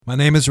My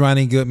name is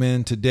Ronnie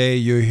Goodman. Today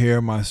you'll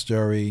hear my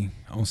story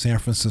on San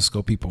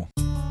Francisco people.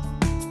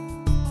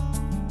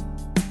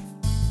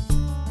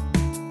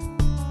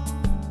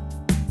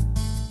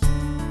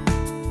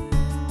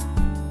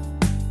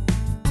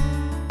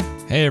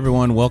 Hey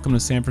everyone, welcome to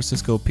San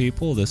Francisco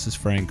People. This is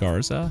Frank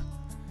Garza.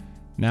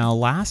 Now,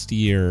 last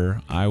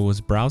year I was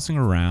browsing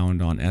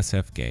around on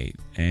SFGate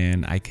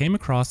and I came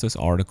across this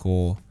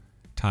article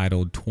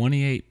titled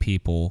 28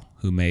 People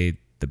Who Made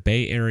the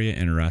Bay Area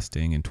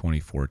Interesting in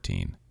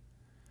 2014.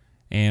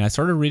 And I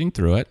started reading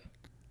through it,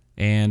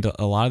 and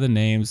a lot of the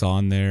names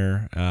on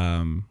there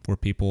were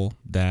people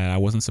that I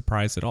wasn't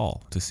surprised at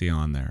all to see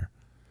on there.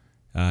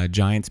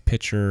 Giants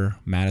pitcher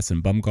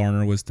Madison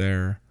Bumgarner was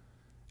there.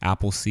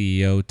 Apple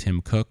CEO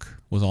Tim Cook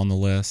was on the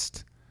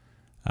list.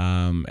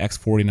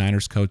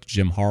 Ex-49ers coach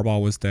Jim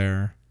Harbaugh was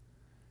there.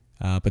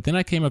 But then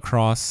I came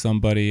across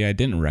somebody I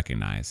didn't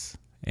recognize,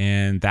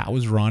 and that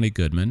was Ronnie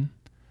Goodman.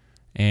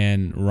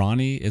 And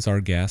Ronnie is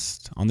our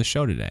guest on the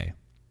show today.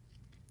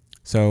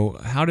 So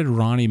how did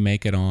Ronnie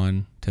make it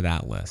on to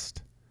that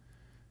list?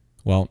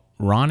 Well,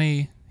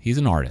 Ronnie, he's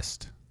an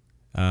artist.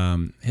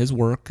 His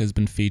work has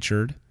been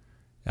featured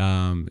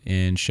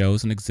in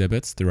shows and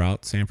exhibits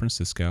throughout San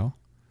Francisco.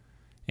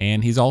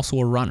 And he's also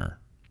a runner.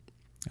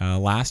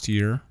 Last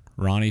year,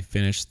 Ronnie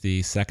finished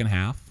the second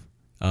half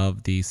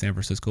of the San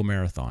Francisco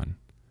Marathon.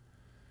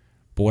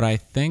 But what I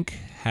think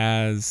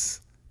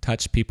has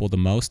touched people the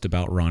most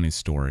about Ronnie's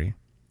story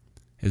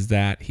is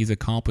that he's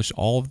accomplished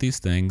all of these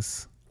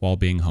things while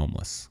being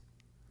homeless.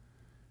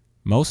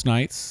 Most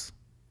nights,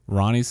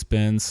 Ronnie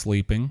spends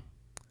sleeping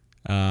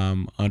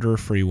under a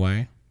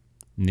freeway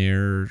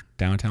near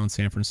downtown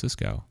San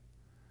Francisco.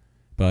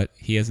 But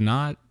he has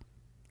not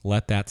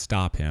let that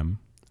stop him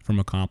from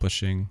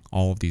accomplishing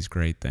all of these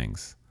great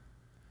things.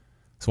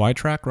 So I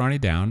tracked Ronnie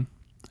down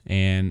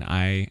and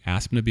I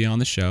asked him to be on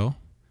the show,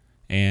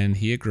 and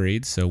he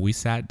agreed. So we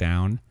sat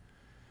down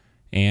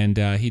and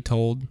he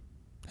told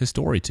his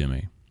story to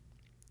me.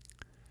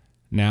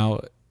 Now,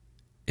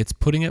 it's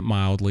putting it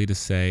mildly to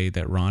say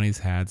that Ronnie's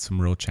had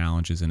some real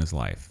challenges in his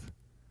life.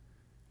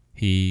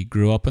 He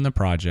grew up in the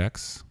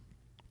projects.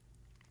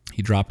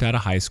 He dropped out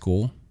of high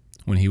school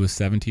when he was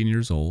 17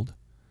 years old.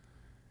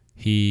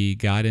 He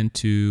got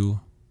into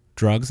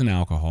drugs and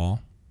alcohol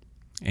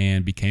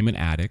and became an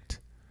addict.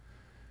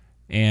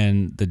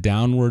 And the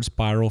downward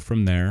spiral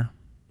from there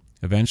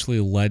eventually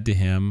led to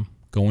him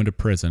going to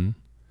prison,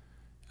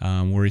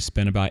 where he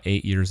spent about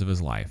 8 years of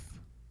his life.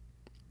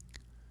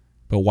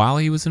 But while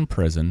he was in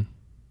prison,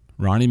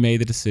 Ronnie made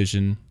the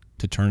decision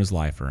to turn his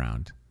life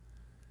around.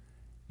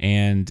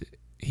 And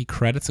he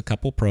credits a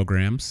couple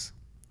programs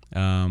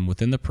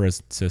within the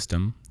prison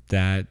system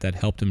that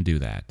helped him do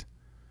that.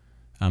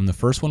 The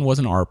first one was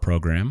an art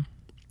program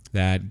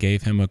that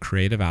gave him a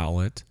creative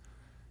outlet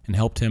and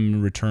helped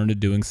him return to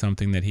doing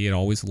something that he had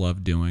always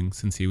loved doing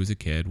since he was a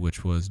kid,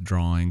 which was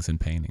drawings and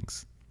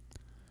paintings.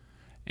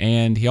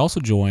 And he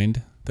also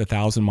joined the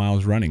 1,000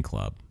 Miles Running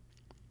Club,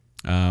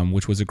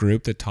 which was a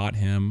group that taught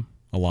him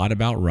a lot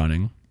about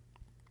running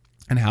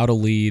and how to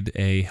lead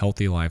a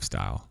healthy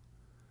lifestyle.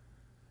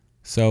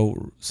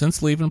 So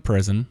since leaving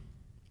prison,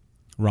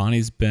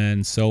 Ronnie's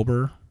been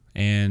sober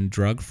and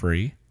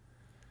drug-free,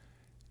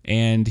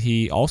 and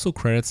he also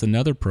credits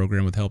another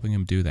program with helping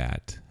him do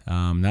that.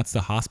 That's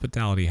the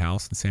Hospitality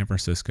House in San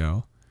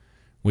Francisco,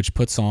 which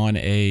puts on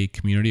a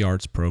community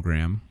arts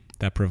program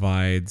that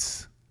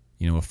provides,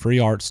 a free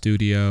art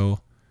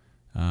studio,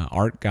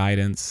 art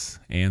guidance,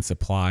 and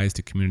supplies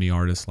to community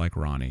artists like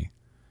Ronnie.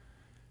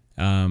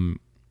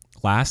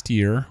 Last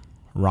year,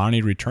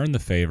 Ronnie returned the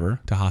favor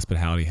to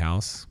Hospitality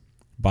House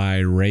by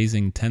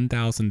raising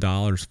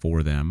 $10,000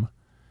 for them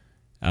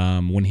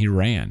when he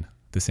ran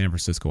the San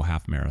Francisco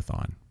Half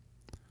Marathon.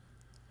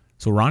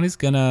 So Ronnie's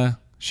going to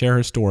share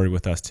his story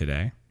with us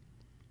today.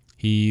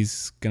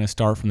 He's going to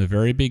start from the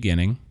very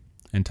beginning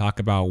and talk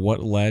about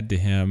what led to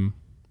him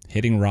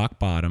hitting rock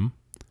bottom,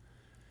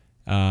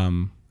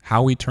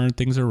 how he turned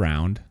things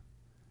around,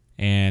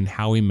 and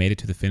how he made it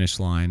to the finish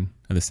line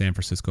of the San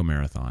Francisco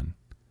Marathon.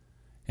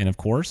 And of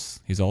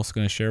course, he's also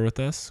going to share with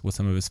us what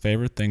some of his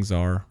favorite things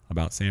are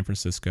about San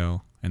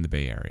Francisco and the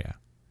Bay Area.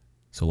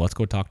 So let's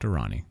go talk to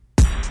Ronnie.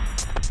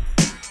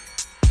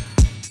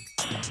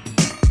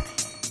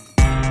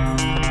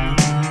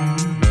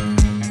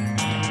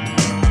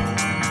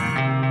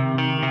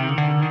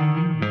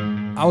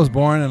 I was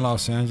born in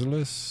Los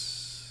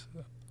Angeles.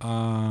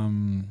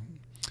 My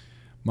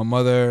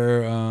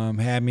mother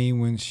had me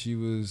when she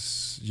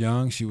was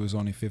young. She was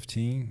only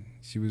 15.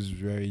 She was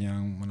very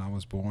young when I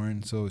was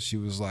born, so she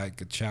was like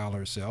a child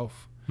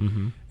herself.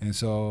 Mm-hmm. And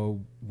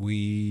so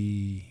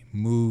we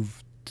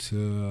moved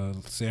to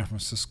San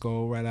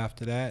Francisco right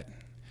after that.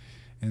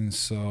 And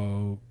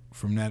so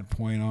from that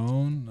point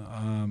on,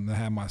 I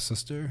had my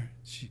sister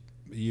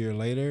a year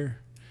later,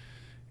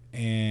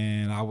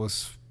 and I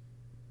was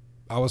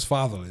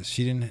fatherless.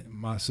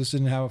 My sister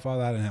didn't have a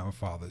father. I didn't have a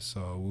father.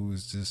 So it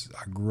was just,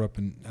 I grew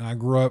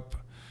up.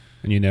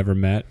 And you never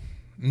met?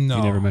 No.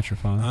 You never met your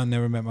father? I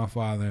never met my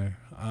father.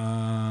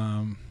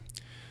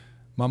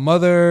 my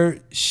mother,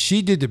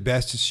 she did the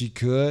best that she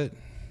could,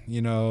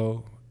 you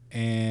know,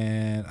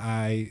 and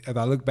if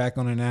I look back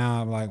on her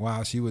now, I'm like,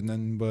 wow, she was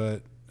nothing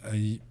but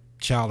a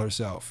child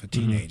herself, a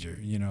teenager,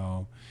 you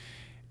know,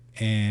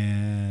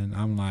 and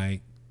I'm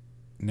like,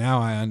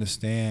 now I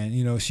understand,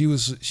 you know, she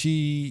was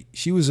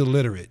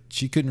illiterate.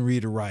 She couldn't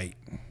read or write.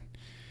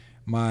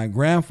 My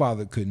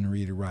grandfather couldn't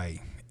read or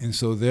write, and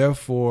so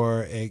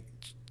therefore it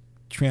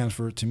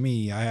transferred to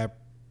me. I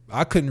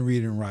couldn't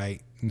read and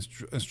write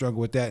and struggle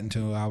with that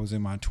until I was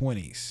in my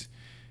 20s,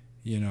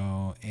 you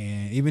know.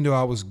 And even though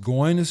I was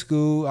going to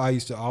school, I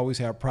used to always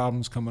have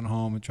problems coming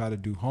home and try to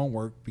do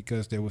homework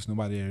because there was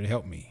nobody there to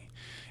help me.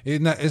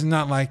 It's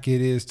not like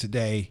it is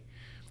today,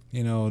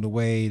 you know, the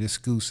way the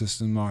school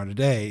systems are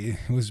today.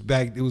 It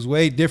was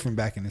way different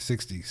back in the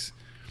 60s.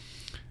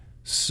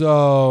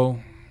 So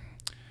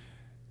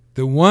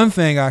the one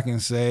thing I can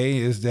say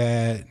is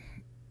that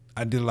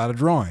I did a lot of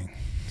drawing.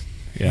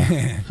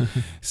 Yeah.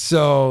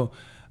 So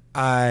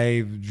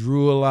I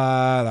drew a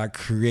lot, I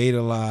create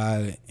a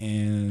lot,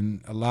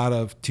 and a lot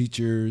of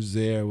teachers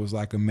there was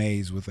like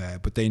amazed with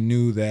that. But they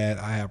knew that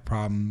I had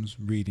problems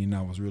reading.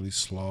 I was really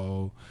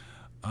slow.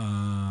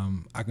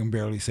 I can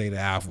barely say the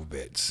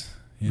alphabets,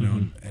 you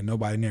know, and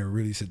nobody never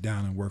really sit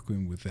down and work with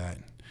me with that.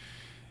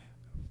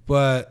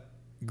 But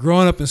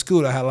growing up in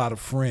school, I had a lot of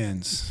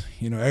friends.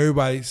 You know,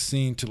 everybody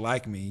seemed to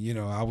like me. You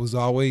know, I was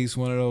always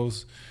one of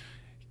those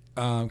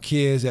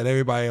kids that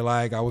everybody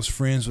liked. I was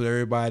friends with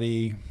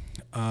everybody.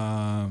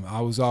 I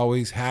was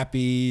always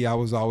happy. I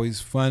was always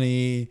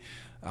funny.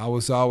 I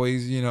was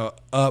always, you know,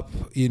 up.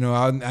 You know,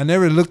 I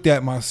never looked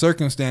at my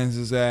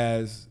circumstances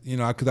as, you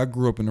know, because I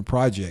grew up in the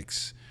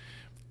projects.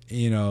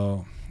 You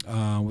know,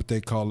 what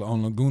they call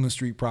on Laguna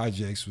Street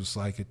projects was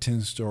like a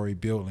 10-story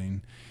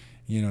building.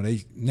 You know,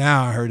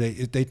 I heard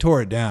they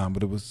tore it down,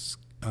 but it was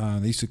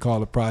they used to call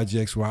the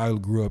projects where I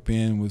grew up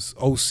in was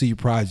OC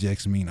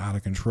projects, mean out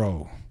of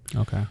control.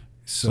 Okay.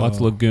 So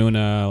that's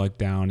Laguna, like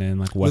down in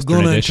like Western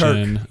Laguna Addition.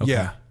 And Turk. Okay.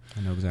 Yeah.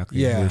 I know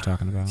exactly what you're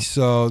talking about.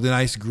 So then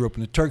I used to grow up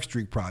in the Turk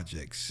Street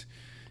projects,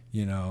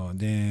 you know, and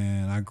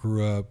then I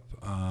grew up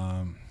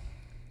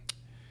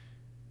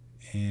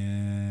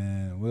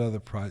and what other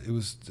project? It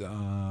was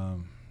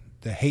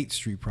the Haight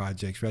Street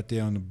projects right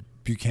there on the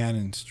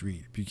Buchanan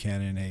Street,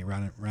 Buchanan and Haight.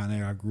 Around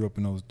there, I grew up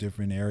in those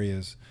different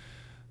areas.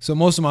 So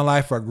most of my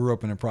life, I grew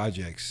up in the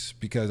projects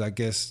because I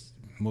guess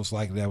most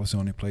likely that was the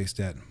only place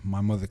that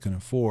my mother could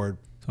afford.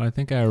 So I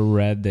think I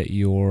read that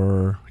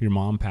your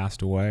mom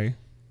passed away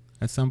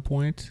at some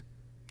point.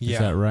 Yeah. Is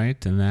that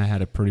right? And that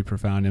had a pretty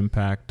profound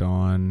impact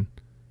on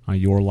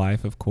your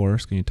life, of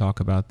course. Can you talk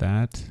about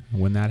that,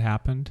 when that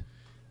happened?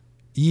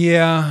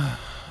 Yeah.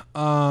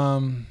 My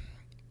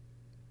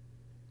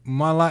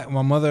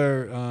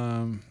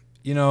mother,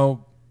 you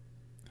know,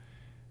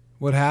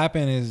 what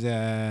happened is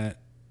that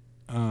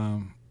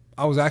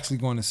I was actually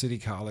going to City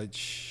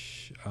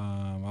College.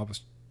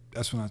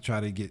 That's when I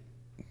tried to get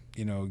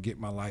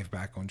my life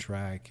back on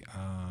track.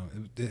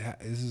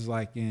 This is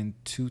like in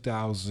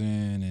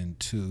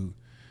 2002,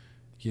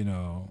 you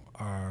know,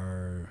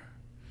 I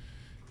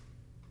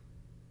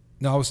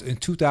was in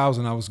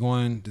 2000, I was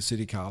going to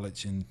City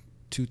College. In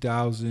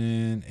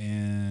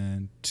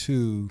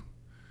 2002,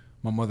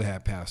 my mother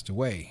had passed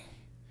away.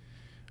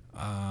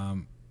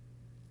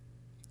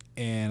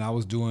 And I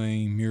was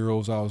doing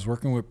murals. I was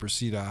working with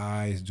Persida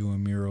Eyes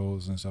doing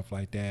murals and stuff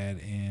like that.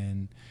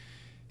 And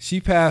she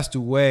passed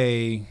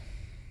away.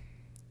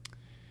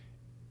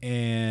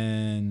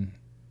 And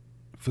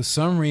for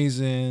some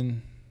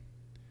reason,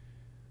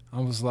 I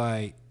was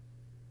like,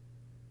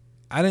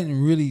 I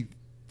didn't really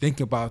think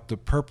about the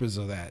purpose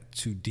of that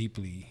too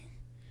deeply,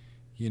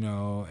 you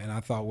know. And I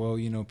thought, well,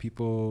 you know,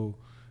 people,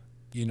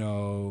 you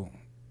know,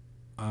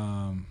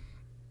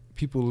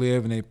 people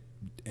live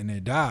and they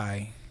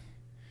die.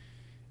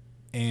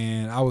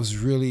 And I was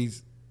really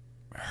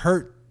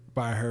hurt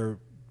by her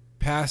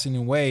passing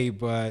away,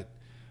 but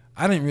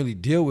I didn't really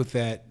deal with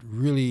that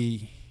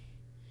really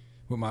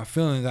with my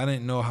feelings. I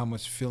didn't know how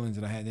much feelings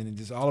that I had. And it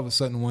just all of a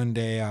sudden one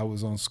day I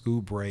was on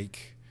school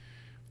break,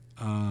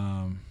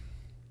 and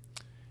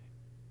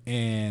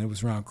it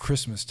was around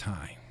Christmas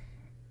time.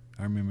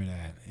 I remember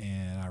that.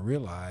 And I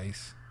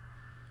realized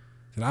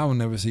that I will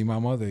never see my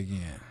mother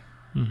again.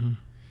 Mm-hmm.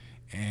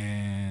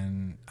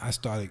 And I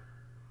started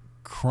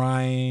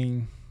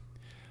crying.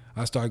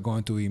 I started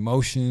going through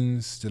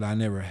emotions that I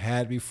never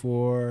had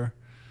before.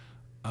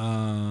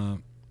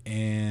 And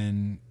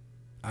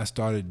I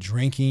started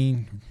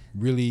drinking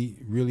really,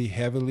 really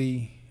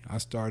heavily.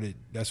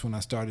 That's when I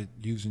started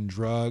using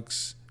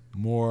drugs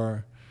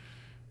more.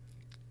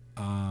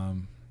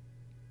 And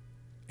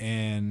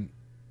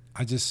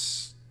it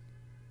just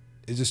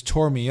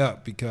tore me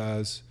up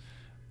because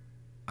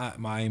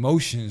my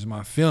emotions,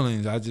 my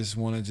feelings, I just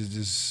wanted to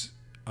just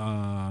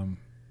numb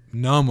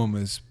them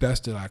as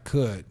best that I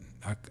could.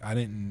 I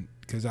didn't,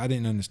 because I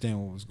didn't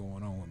understand what was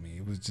going on with me.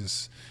 It was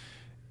just,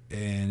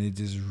 and it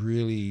just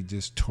really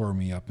just tore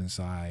me up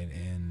inside.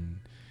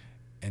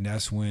 And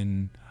that's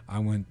when I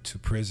went to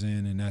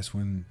prison, and that's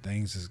when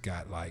things just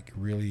got like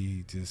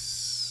really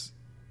just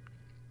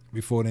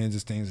before then,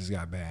 things just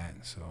got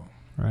bad. So,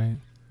 right.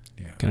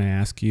 Yeah. Can I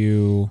ask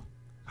you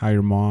how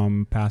your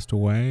mom passed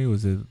away?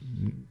 Was it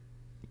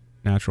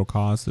natural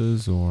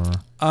causes or?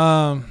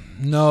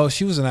 No,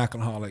 she was an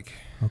alcoholic.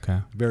 Okay.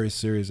 Very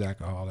serious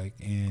alcoholic,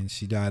 and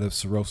she died of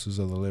cirrhosis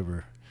of the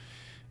liver.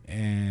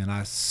 And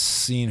I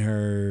seen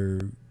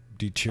her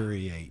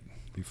deteriorate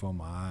before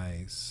my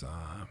eyes,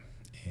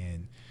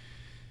 and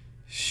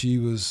she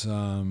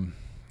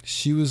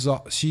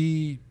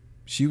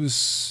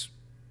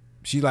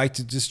liked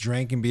to just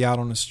drink and be out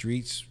on the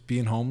streets,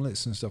 being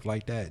homeless and stuff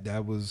like that.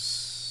 That was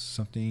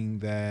something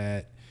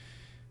that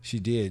she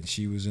did.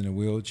 She was in a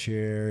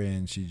wheelchair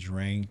and she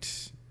drank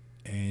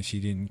and she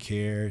didn't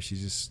care. She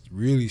just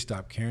really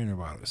stopped caring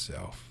about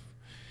herself,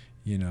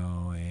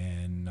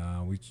 and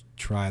we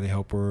tried to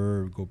help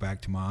her go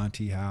back to my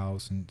auntie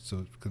house. And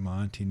so, because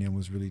my auntie then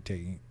was really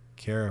taking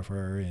care of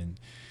her, and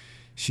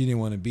she didn't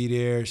want to be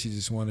there. She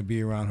just wanted to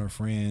be around her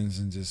friends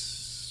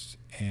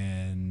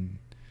and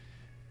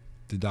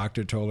the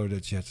doctor told her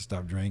that she had to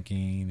stop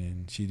drinking,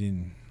 and she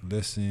didn't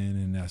listen,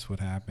 and that's what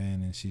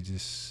happened. And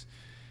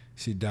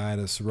she died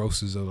of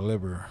cirrhosis of the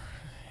liver,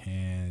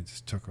 and it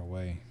just took her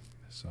away.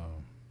 So,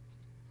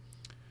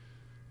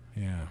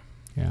 yeah.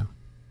 Yeah.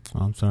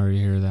 Well, I'm sorry to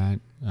hear that.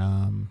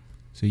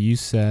 So you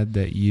said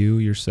that you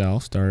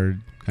yourself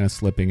started kind of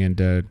slipping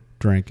into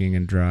drinking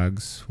and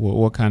drugs.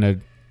 What kind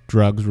of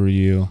drugs were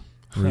you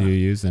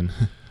using?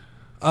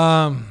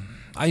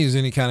 I use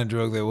any kind of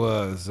drug there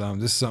was.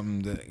 This is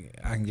something that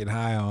I can get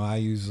high on. I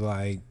use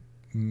like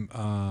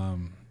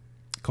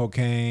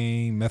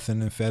cocaine,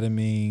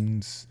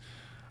 methamphetamines,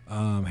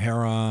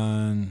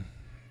 heroin,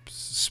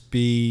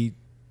 speed,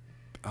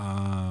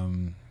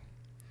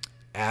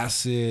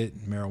 acid,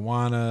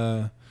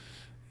 marijuana.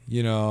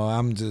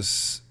 I'm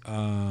just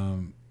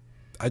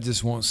I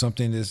just want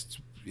something that's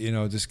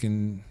just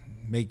can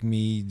make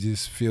me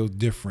just feel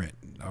different.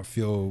 I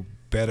feel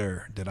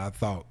better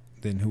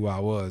than who I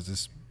was.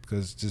 Just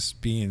because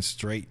just being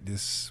straight,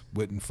 this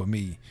wasn't for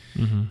me.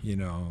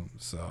 Mm-hmm.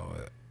 So,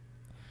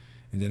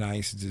 and then I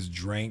used to just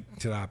drink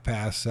till I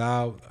pass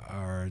out,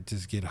 or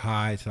just get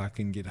high till I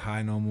couldn't get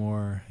high no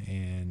more,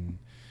 and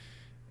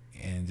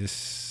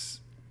just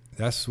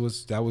that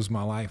was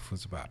my life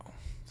was about.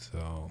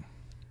 So,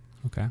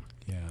 okay,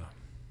 yeah.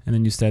 And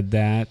then you said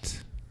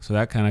that, so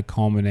that kind of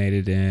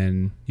culminated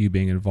in you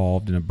being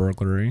involved in a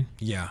burglary.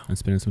 Yeah. And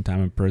spending some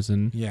time in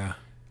prison. Yeah.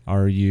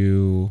 Are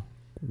you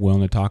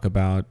willing to talk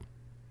about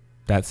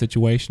that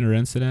situation or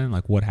incident,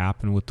 like what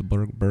happened with the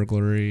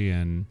burglary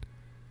and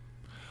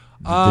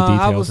the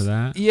details of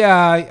that?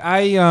 Yeah,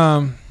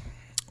 I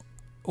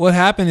what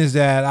happened is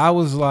that I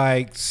was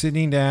like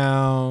sitting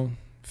down,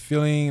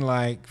 feeling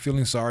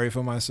sorry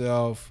for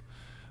myself,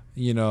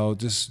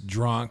 just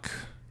drunk,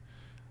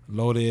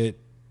 loaded.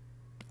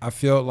 I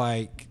felt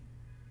like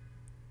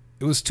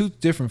it was two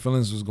different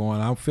feelings was going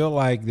on. I felt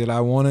like that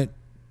I wanted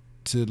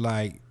to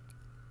like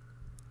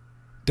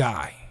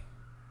die.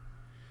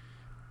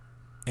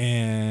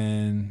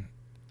 And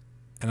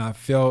I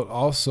felt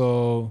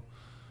also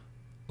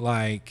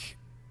like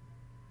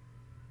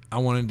I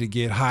wanted to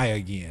get high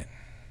again,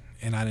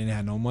 and I didn't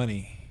have no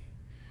money.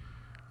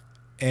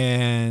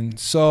 And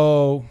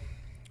so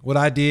what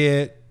I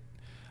did,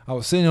 I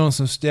was sitting on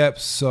some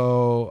steps,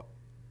 so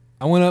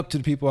I went up to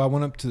the people. I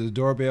went up to the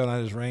doorbell, and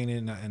I just rang it,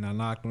 and I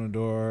knocked on the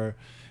door,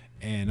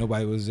 and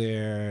nobody was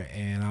there.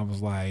 And I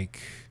was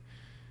like,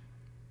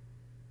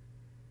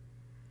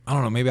 I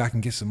don't know, maybe I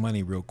can get some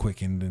money real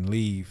quick and then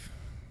leave.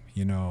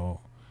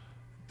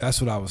 That's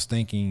what I was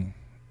thinking.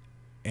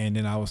 And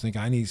then I was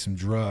thinking I need some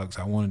drugs.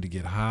 I wanted to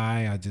get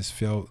high. I just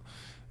felt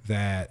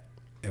that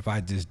if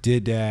I just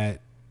did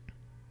that,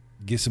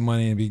 get some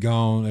money and be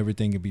gone,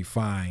 everything would be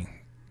fine,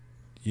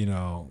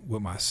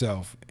 with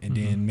myself. And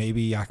then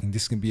maybe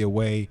this can be a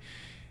way,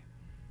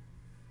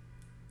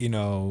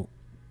 for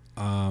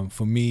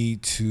me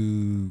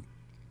to,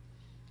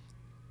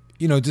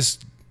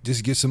 just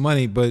get some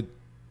money.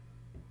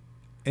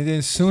 And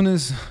then soon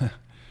as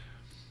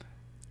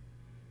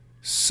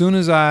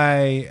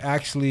I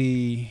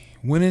actually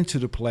went into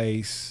the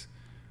place,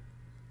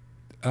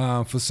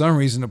 for some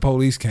reason the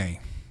police came.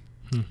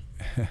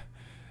 As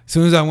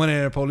soon as I went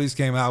in, the police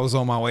came. I was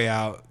on my way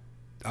out.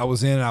 I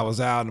was in, I was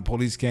out, and the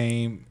police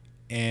came,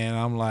 and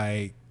I'm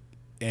like,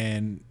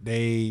 and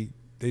they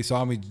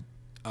saw me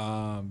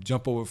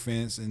jump over a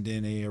fence, and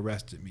then they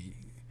arrested me.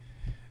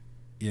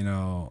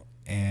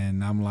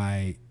 And I'm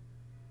like,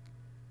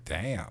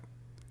 damn.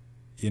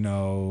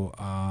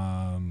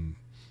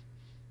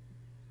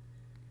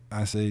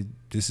 I say,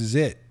 this is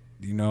it.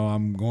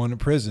 I'm going to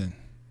prison.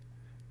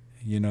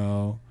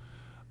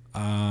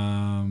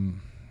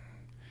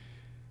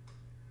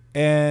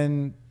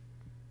 And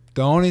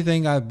the only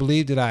thing I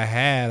believe that I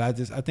had, I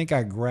think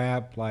I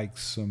grabbed like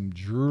some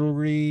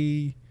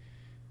jewelry,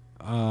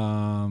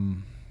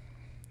 and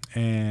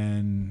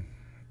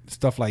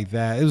stuff like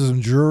that. It was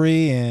some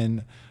jewelry, and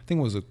I think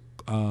it was a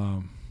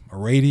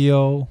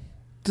radio.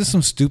 Just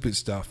some stupid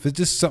stuff. It's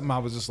just something I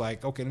was just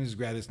like, okay, let me just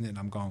grab this and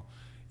I'm gone.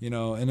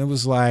 And it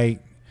was like,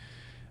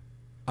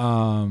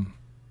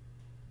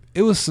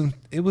 it was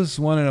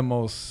one of the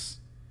most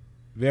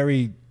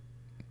very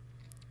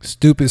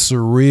stupid,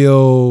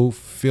 surreal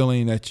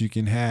feeling that you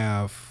can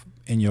have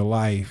in your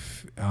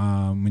life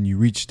when you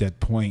reach that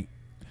point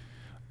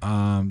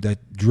that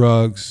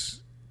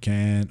drugs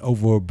can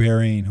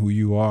overbearing who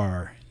you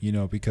are,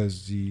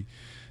 because the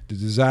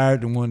desire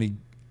to want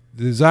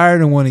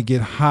to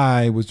get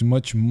high was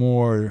much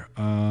more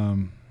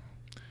than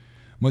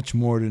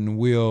the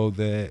will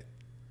that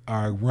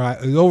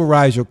it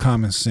overrides your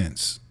common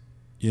sense,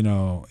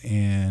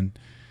 and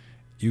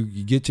you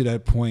get to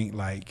that point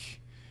like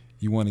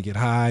you want to get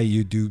high,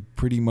 you do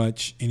pretty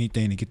much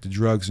anything to get the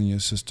drugs in your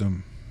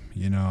system,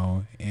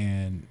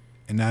 and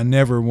I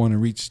never want to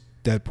reach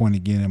that point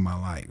again in my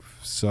life.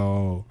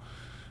 So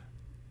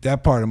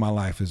that part of my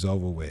life is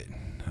over with.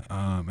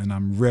 And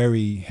I'm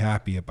very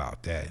happy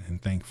about that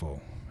and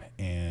thankful.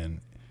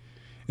 And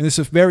it's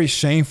a very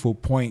shameful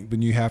point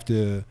when you have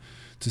to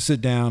sit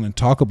down and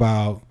talk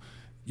about,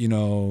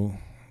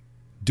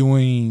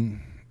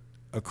 doing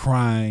a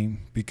crime,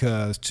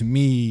 because to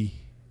me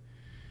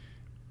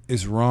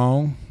it's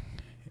wrong,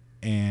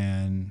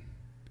 and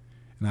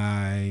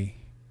I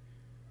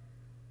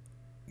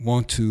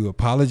want to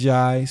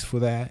apologize for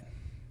that,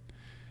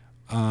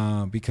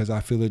 because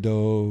I feel as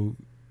though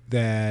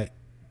that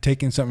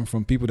taking something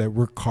from people that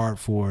work hard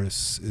for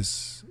us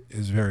is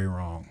very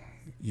wrong,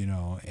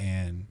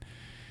 and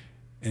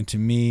to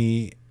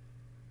me,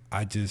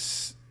 I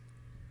just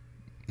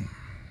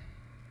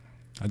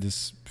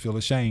feel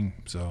ashamed.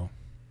 So,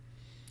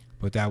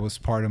 but that was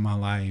part of my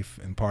life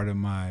and part of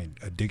my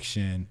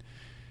addiction,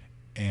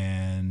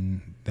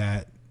 and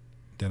that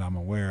I'm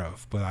aware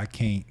of. But I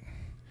can't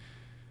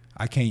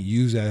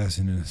use that as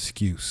an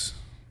excuse.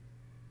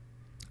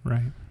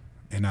 Right.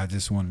 And I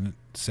just wanted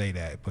to say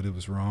that, but it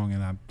was wrong,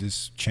 and I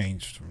just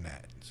changed from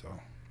that. So,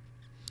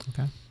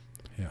 okay,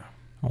 yeah.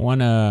 I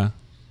wanna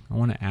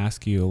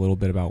ask you a little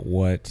bit about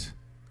what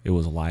it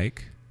was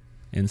like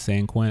in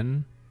San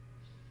Quentin,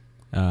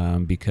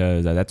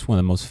 because that's one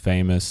of the most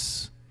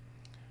famous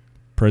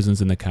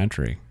prisons in the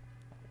country.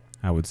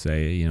 I would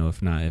say,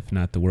 if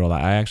not the world.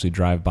 I actually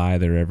drive by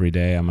there every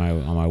day on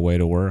my way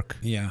to work.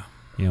 Yeah.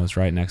 It's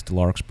right next to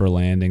Larkspur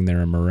Landing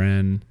there in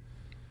Marin.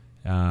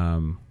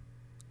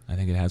 I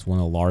think it has one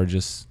of the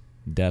largest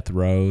death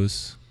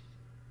rows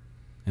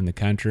in the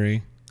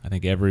country. I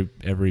think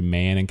every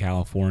man in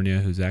California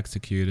who's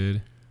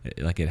executed,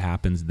 it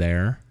happens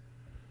there.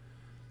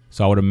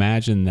 So I would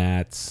imagine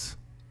that's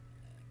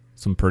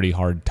some pretty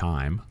hard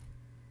time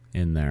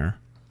in there.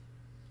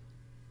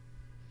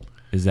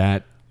 Is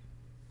that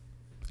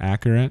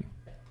accurate?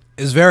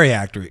 It's very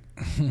accurate.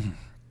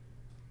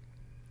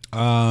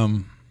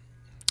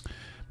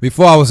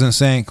 Before I was in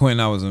San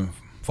Quentin, I was in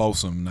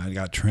Folsom, and I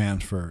got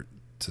transferred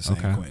to San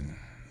Quentin,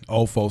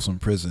 Old Folsom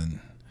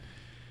Prison.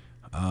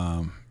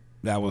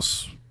 That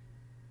was,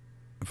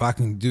 if I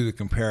can do the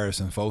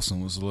comparison,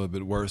 Folsom was a little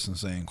bit worse than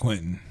San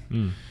Quentin.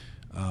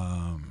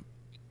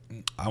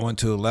 I went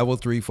to a level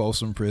 3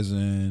 Folsom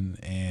Prison,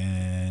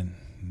 and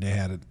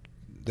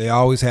they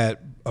always had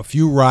a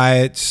few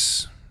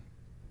riots.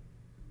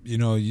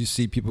 You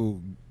see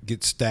people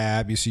get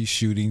stabbed, you see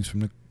shootings from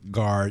the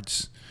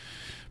guards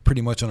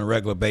pretty much on a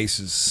regular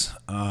basis.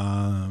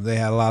 They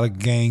had a lot of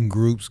gang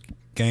groups,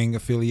 gang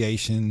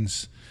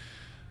affiliations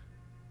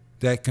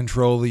that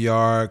control the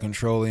yard,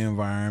 control the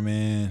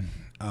environment.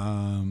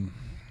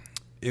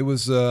 It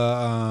was,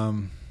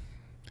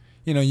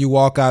 you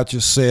walk out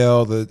your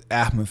cell, the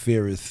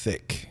atmosphere is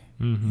thick,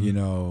 and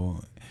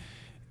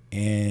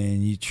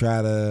you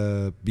try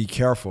to be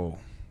careful.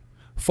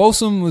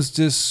 Folsom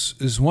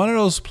is one of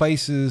those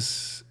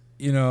places,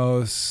 you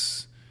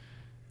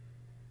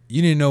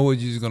didn't know what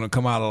you was going to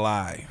come out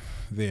alive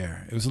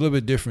there. It was a little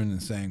bit different than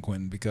San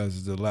Quentin because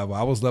of the level.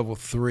 I was level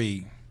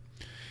 3.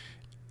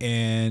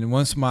 And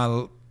once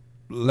my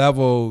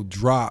level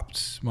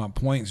dropped, my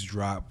points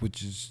dropped,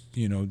 which is,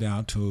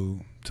 down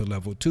to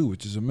level 2,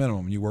 which is a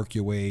minimum. You work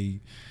your way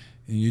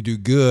and you do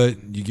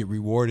good, you get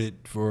rewarded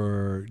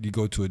you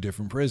go to a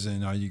different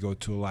prison, or you go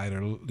to a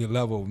lighter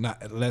level,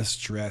 not less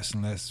stress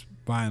and less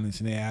violence.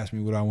 And they asked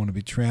me what I want to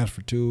be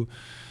transferred to.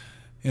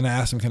 And I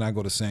asked them, can I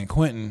go to San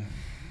Quentin?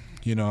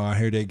 I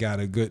hear they got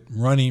a good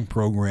running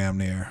program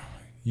there,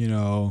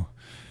 a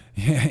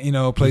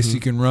place you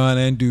can run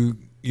and do,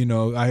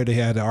 I heard they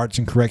had the arts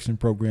and correction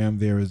program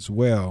there as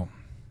well.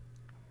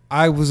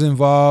 I was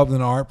involved in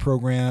the art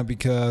program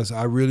because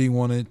I really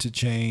wanted to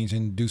change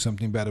and do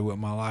something better with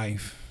my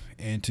life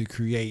and to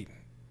create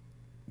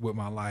with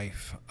my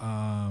life.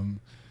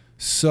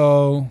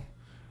 So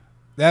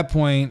that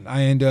point,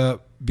 I ended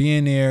up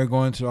being there,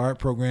 going to the art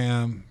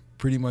program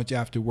pretty much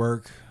after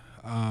work.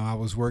 I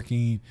was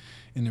working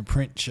in the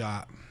print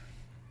shop.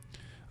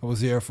 I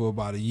was there for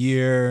about a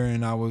year,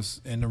 and I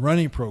was in the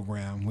running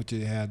program, which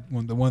it had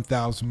the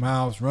 1,000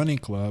 Miles Running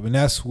Club, and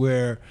that's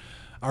where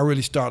I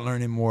really started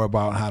learning more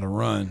about how to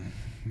run,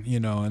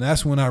 and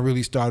that's when I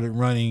really started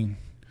running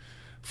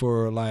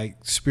for like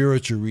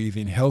spiritual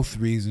reasons, health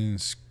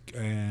reasons,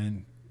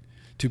 and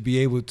to be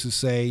able to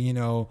say,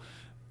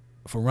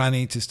 for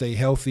running, to stay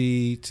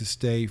healthy, to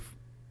stay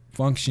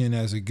function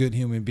as a good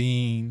human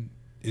being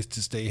is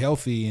to stay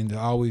healthy and to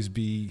always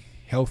be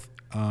I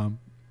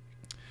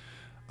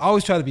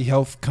always try to be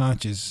health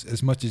conscious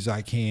as much as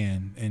I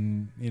can.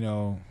 And,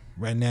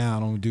 right now I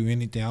don't do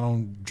anything. I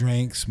don't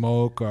drink,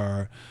 smoke,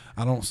 or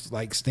I don't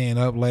like staying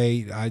up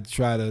late. I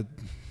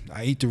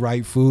eat the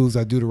right foods.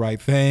 I do the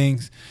right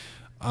things,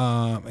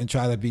 and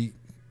try to be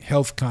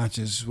health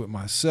conscious with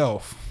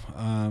myself,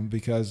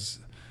 because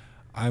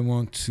I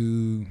want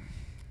to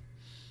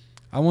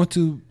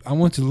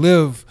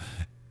live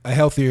a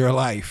healthier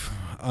life.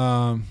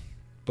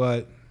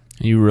 But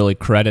you really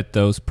credit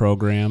those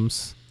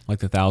programs like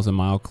the 1,000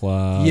 Mile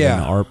Club,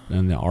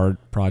 and the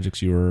art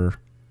projects you were.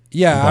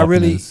 Yeah, I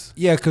really,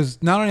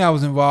 because not only I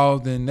was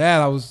involved in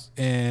that, I was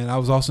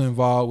also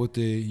involved with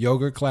the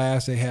yoga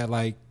class. They had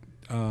like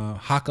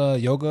Hatha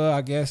yoga,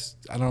 I guess.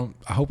 I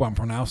hope I'm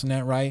pronouncing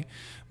that right,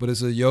 but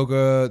it's a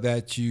yoga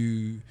that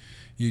you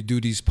do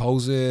these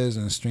poses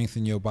and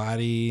strengthen your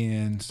body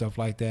and stuff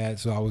like that.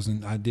 So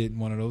I did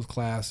one of those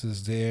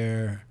classes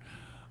there,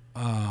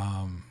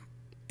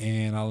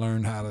 and I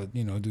learned how to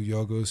do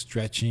yoga,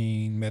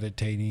 stretching,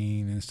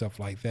 meditating, and stuff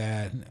like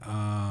that.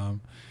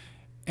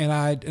 And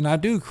I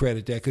do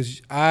credit that because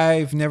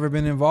I've never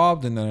been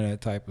involved in none of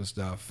that type of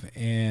stuff.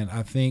 And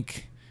I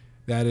think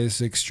that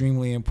is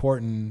extremely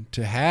important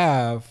to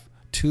have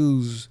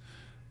tools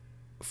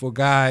for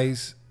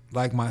guys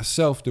like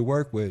myself to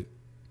work with,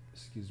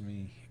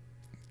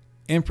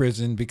 in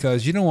prison,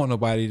 because you don't want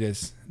nobody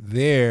that's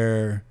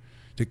there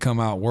to come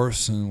out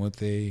worse than what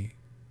they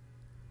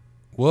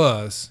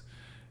was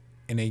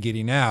and they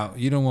getting out.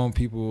 You don't want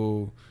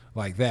people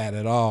like that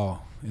at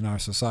all in our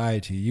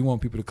society. You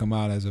want people to come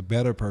out as a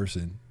better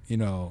person,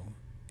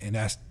 and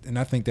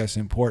I think that's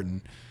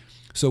important.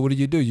 So what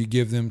do? You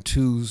give them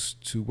tools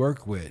to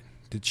work with,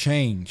 to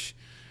change,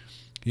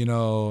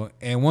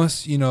 and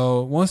once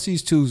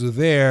these tools are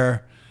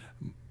there,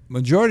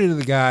 majority of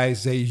the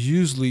guys, they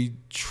usually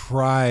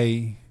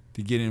try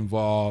to get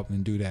involved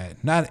and do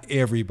that. Not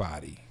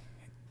everybody,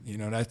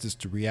 that's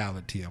just the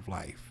reality of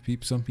life.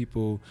 Some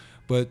people,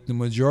 but the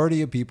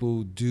majority of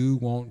people do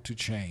want to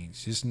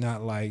change. It's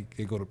not like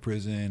they go to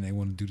prison and they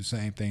want to do the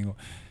same thing.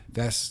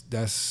 That's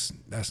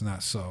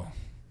not so.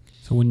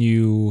 So when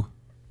you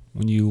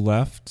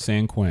left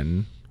San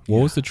Quentin,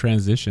 what was the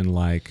transition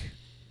like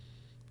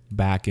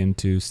back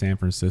into San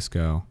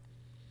Francisco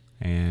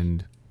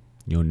and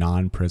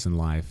non-prison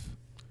life?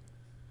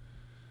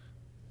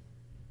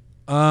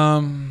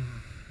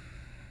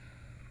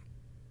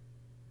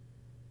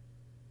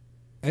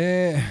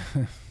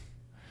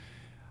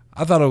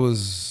 I thought it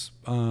was,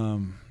 I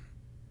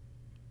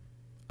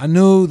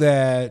knew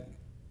that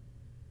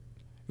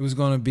it was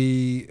going to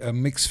be a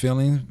mixed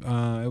feeling.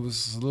 It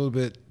was a little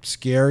bit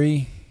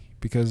scary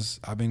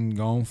because I've been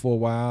gone for a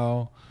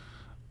while.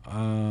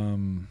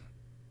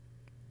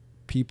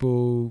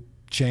 People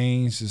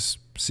change, the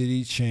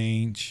city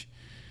changed,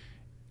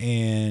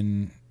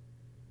 and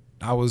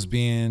I was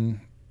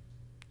being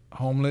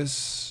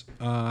homeless.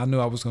 I knew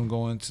I was going to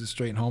go into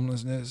straight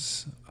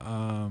homelessness.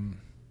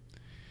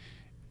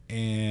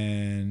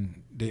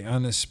 And the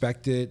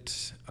unexpected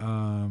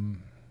of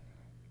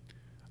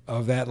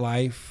that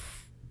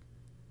life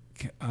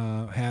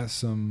has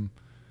some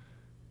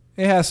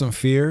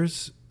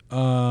fears,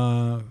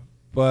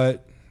 but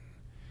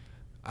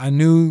I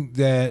knew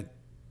that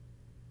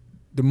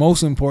the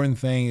most important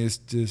thing is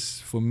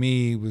just for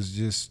me was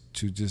just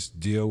to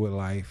deal with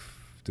life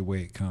the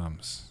way it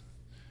comes,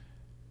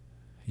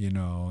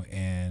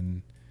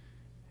 and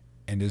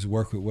just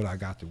work with what I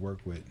got to work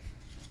with,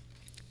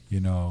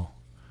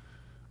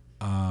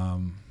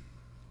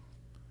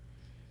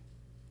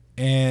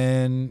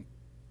 and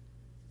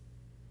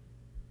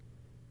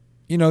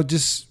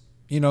because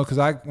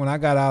when I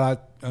got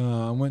out,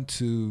 I went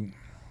to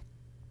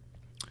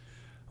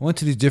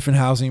these different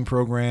housing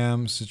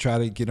programs to try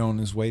to get on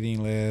this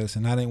waiting list,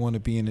 and I didn't want to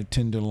be in the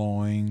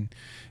Tenderloin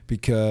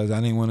because I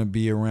didn't want to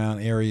be around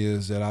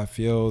areas that I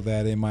feel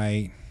that it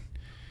might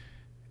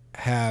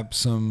have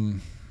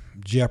some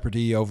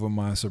jeopardy over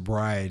my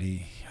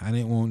sobriety. I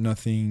didn't want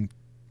nothing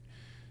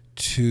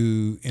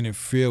to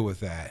interfere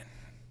with that.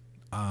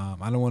 I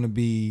don't want to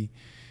be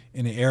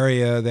in an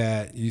area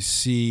that you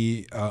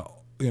see,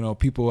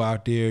 people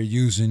out there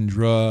using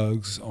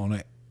drugs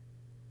on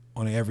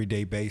an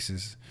everyday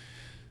basis.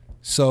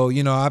 So,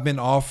 I've been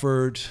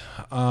offered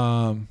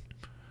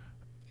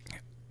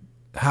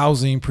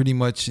housing pretty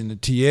much in the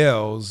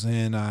TLs,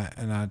 and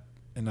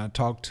I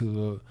talked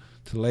to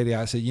the lady.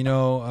 I said,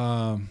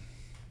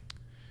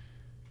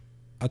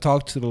 I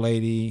talked to the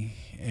lady,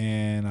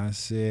 and I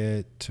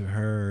said to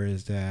her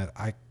is that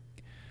I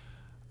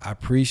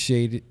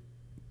appreciate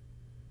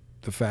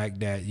the fact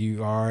that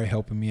you are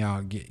helping me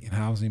out getting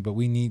housing, but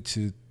we need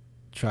to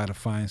try to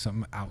find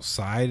something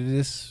outside of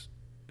this,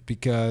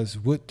 because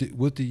what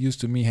the use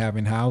to me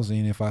having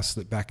housing if I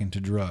slip back into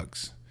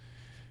drugs,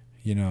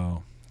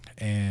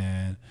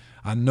 and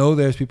I know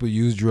there's people who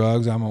use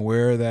drugs. I'm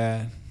aware of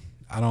that.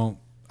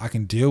 I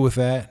can deal with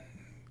that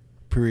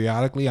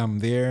periodically. I'm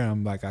there.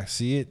 I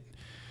see it.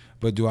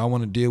 But do I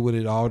want to deal with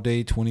it all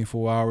day,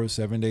 24 hours,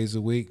 7 days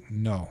a week?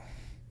 No.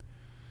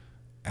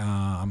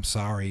 I'm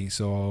sorry.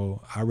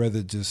 So I'd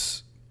rather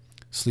just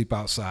sleep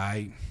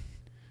outside,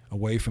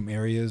 away from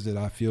areas that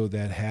I feel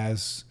that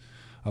has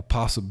a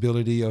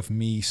possibility of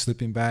me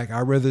slipping back.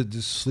 I'd rather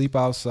just sleep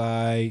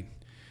outside,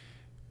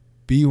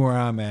 be where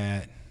I'm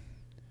at,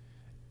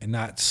 and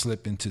not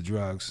slip into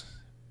drugs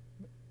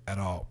at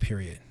all,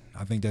 period.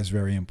 I think that's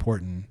very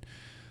important.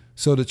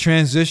 So the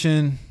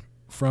transition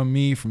from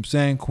me from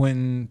San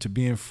Quentin to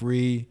being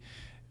free,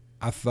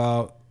 I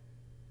thought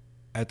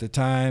at the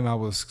time I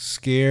was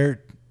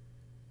scared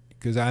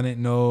because I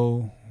didn't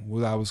know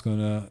whether I was going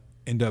to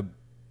end up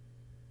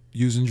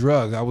using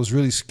drugs. I was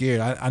really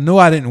scared. I know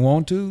I didn't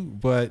want to,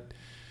 but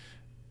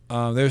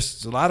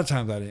there's a lot of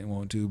times I didn't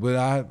want to. But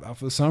I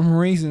for some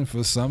reason,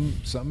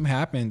 something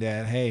happened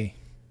that, hey,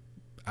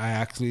 I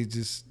actually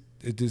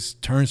it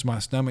just turns my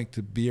stomach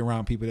to be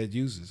around people that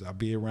use this. I'll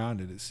be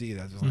around it to see it.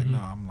 I just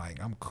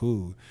I'm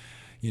cool,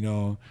 you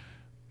know.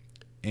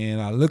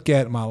 And I look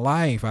at my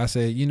life. I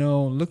say,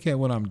 look at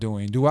what I'm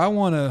doing. Do I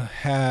want to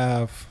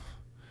have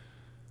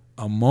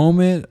a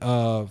moment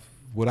of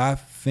what I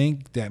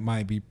think that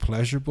might be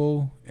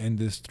pleasurable and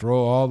just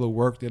throw all the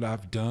work that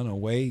I've done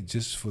away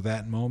just for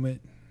that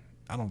moment?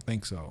 I don't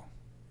think so.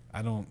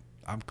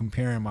 I'm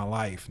comparing my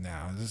life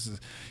now. This is,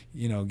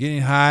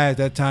 getting high at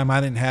that time, I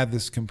didn't have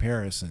this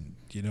comparison.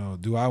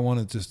 Do I want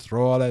to just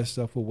throw all that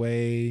stuff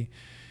away?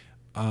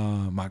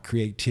 My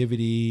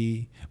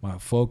creativity, my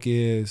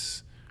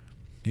focus,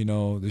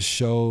 the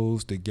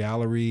shows, the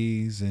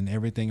galleries, and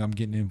everything I'm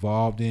getting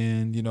involved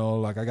in.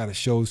 Like I got a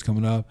shows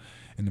coming up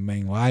in the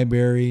main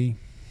library.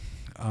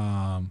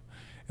 And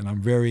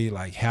I'm very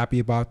happy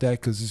about that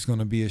because it's going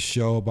to be a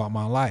show about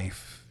my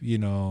life,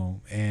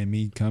 and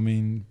me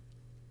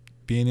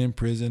being in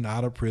prison,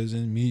 out of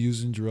prison, me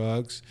using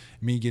drugs,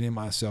 me getting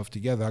myself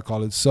together. I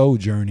call it Soul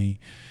Journey,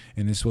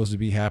 and it's supposed to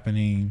be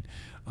happening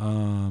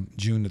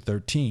June the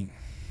 13th.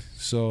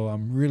 So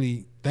I'm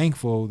really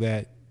thankful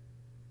that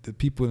the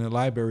people in the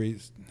library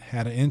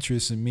had an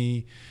interest in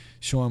me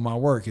showing my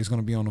work. It's going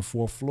to be on the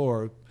 4th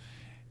floor.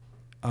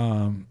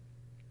 I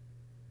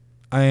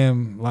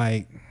am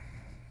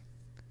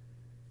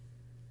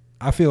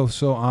I feel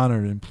so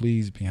honored and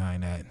pleased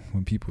behind that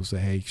when people say,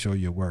 hey, show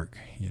your work.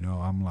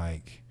 I'm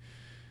like,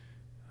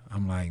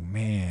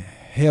 man,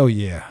 hell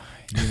yeah.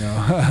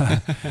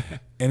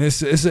 And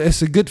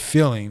it's a good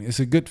feeling. It's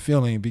a good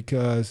feeling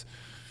because,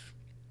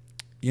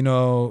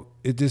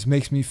 it just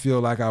makes me feel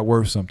like I'm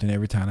worth something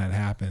every time that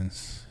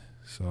happens.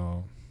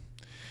 So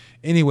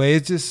anyway,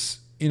 it's just,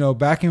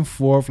 back and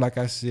forth, like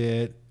I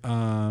said,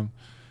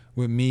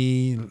 with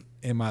me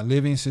in my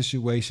living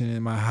situation,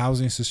 in my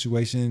housing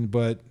situation.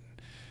 But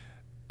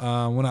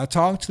when I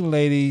talked to the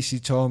lady, she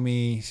told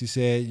me, she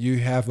said, you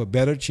have a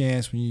better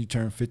chance when you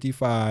turn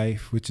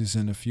 55, which is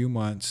in a few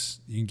months,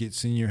 you can get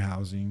senior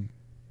housing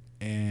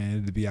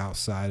and it'll be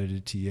outside of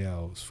the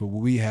TLs for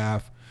what we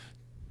have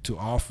to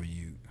offer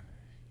you,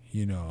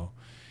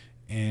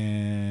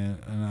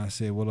 And I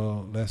said,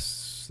 well,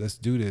 let's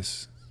do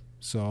this.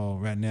 So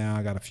right now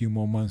I got a few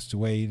more months to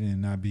wait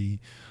and I'll be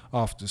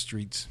off the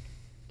streets.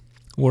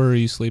 Where are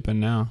you sleeping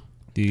now?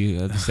 Do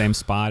you have the same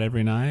spot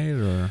every night,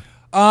 or?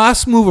 I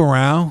move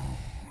around.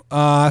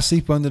 I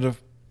sleep under the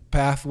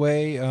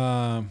pathway,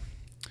 by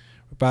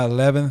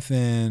 11th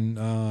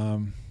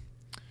and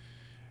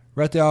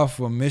right there off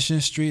of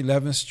Mission Street,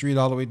 11th Street,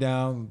 all the way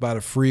down by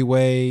the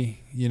freeway.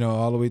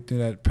 All the way through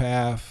that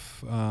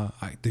path,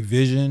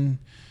 Division.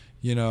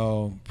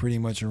 Pretty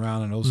much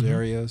around in those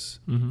areas.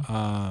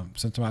 Mm-hmm.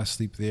 Sometimes I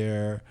sleep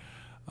there.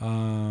 Or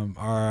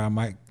I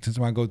might,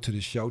 sometimes I go to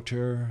the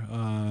shelter.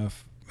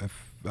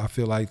 If I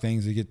feel like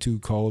things that get too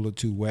cold or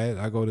too wet,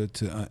 I go to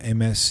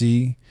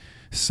MSC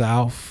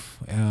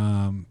South,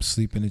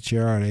 sleep in the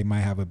chair, or they might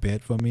have a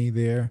bed for me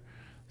there.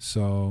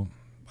 So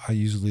I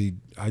usually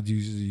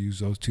use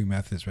those two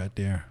methods right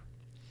there.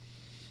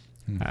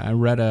 I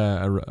read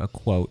a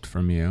quote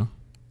from you.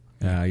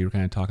 You were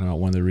kind of talking about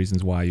one of the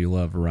reasons why you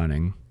love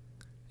running.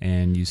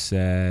 And you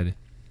said,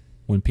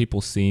 when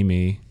people see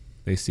me,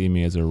 they see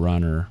me as a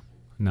runner,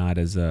 not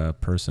as a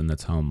person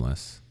that's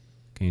homeless.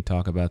 Can you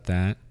talk about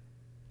that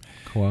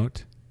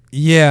quote?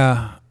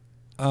 Yeah.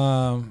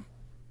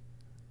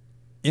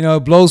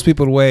 It blows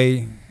people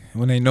away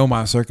when they know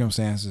my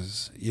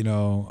circumstances,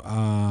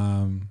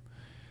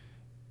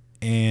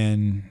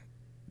 and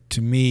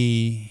to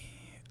me,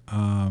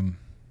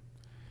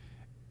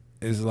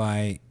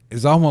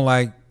 it's almost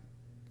like,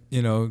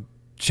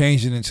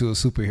 changing into a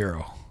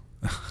superhero.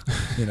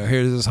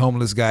 Here's this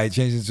homeless guy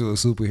changing into a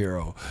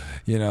superhero,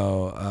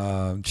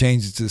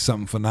 changes to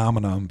something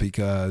phenomenon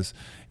because,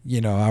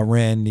 I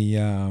ran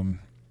the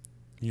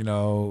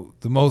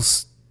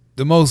most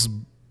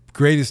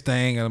greatest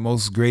thing and the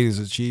most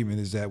greatest achievement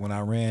is that when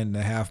I ran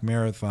the half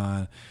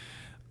marathon,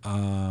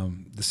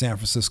 the San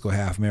Francisco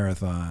half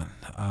marathon,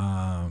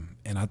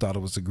 and I thought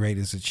it was the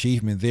greatest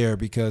achievement there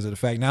because of the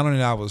fact not only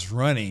that I was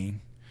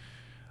running,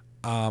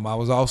 I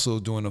was also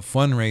doing a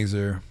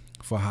fundraiser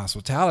for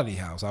Hospitality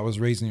House. I was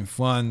raising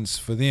funds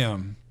for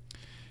them,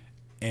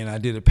 and I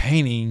did a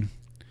painting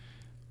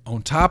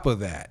on top of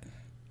that.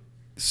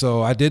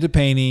 So I did the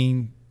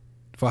painting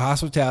for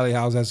Hospitality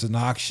House as an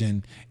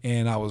auction,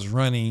 and I was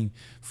running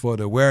for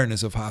the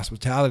awareness of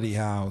Hospitality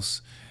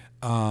House.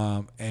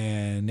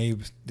 And they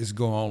just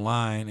go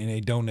online and they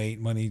donate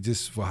money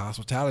just for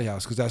Hospitality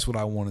House, because that's what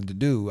I wanted to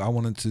do. I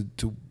wanted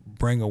to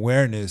bring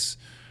awareness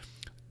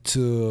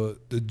to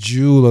the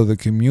jewel of the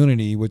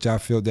community, which I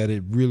feel that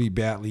it really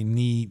badly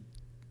need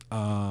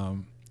to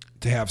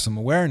have some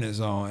awareness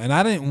on. And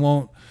I didn't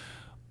want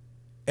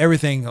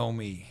everything on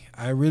me.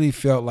 I really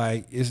felt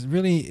like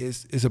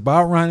it's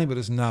about Ronnie, but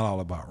it's not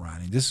all about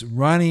Ronnie.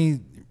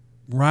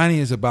 Ronnie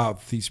is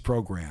about these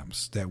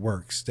programs that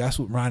works. That's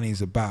what Ronnie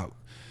is about.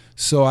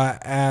 So I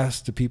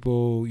asked the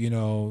people,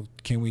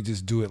 can we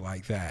just do it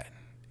like that?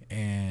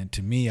 And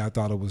to me, I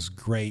thought it was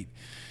great.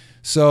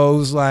 So it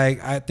was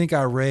like, I think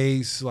I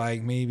raised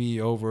like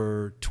maybe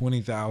over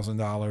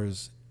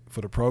 $20,000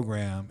 for the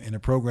program, and the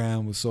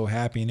program was so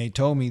happy. And they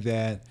told me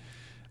that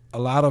a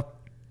lot of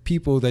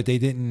people that they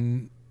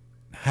didn't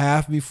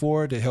have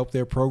before to help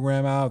their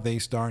program out, they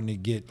starting to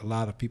get a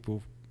lot of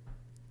people,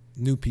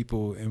 new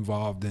people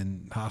involved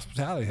in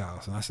Hospitality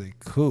House. And I said,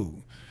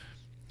 cool.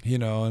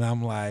 And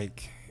I'm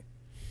like,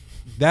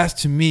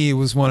 that's, to me, it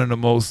was one of the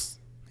most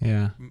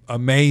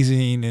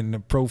amazing and the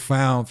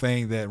profound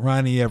thing that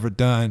Ronnie ever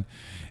done.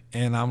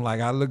 And I'm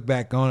like, I look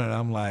back on it,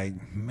 I'm like,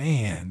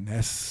 man,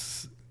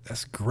 that's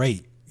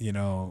great.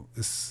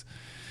 It's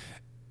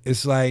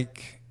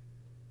like,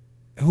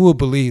 who would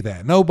believe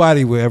that?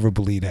 Nobody will ever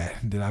believe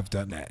that I've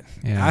done that.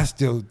 Yeah. I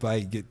still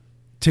like get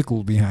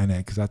tickled behind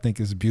that because I think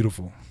it's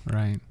beautiful.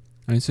 Right.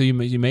 I mean, so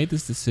you made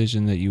this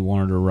decision that you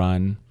wanted to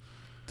run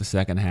the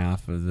second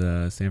half of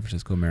the San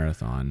Francisco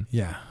Marathon.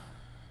 Yeah.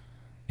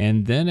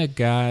 And then it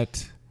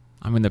got,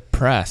 the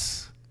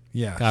press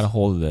got a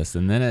hold of this,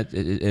 and then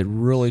it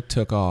really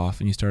took off,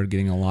 and you started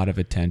getting a lot of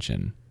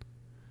attention.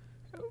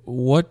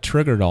 What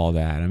triggered all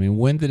that? I mean,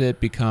 when did it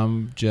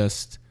become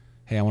just,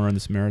 hey, I want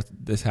to run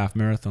this half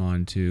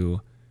marathon,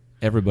 to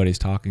everybody's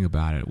talking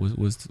about it?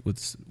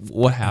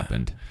 What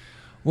happened?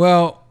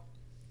 Well,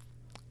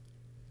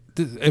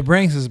 it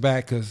brings us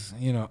back because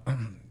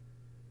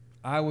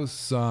I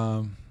was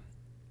I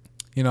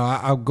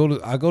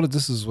go to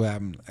this is what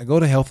happened. I go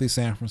to Healthy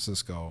San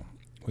Francisco,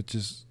 which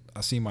is, I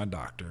see my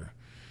doctor,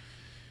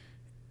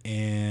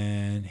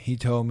 and he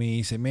told me,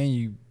 he said,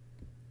 man,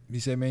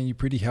 you're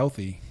pretty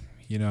healthy.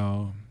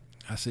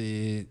 I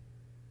said,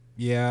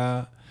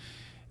 yeah.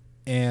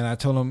 And I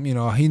told him,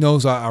 he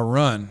knows I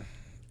run.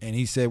 And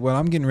he said, well,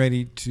 I'm getting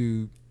ready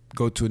to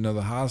go to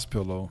another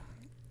hospital.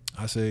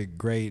 I said,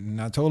 great.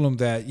 And I told him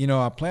that,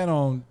 I plan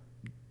on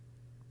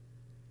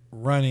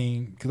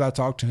running, because I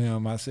talked to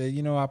him. I said,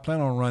 I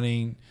plan on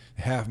running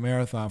a half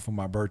marathon for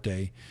my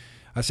birthday.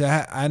 I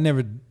said, I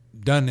never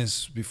done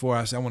this before.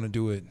 I said, I want to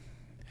do it.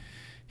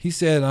 He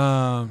said,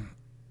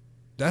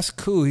 that's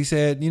cool. He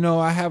said,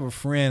 I have a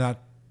friend. I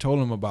told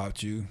him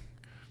about you,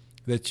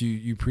 that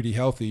you pretty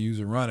healthy,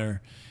 you're a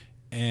runner,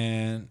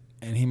 and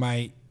he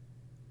might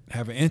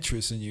have an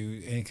interest in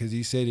you. And because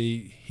he said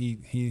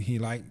he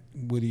liked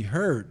what he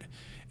heard,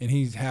 and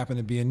he happened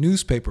to be a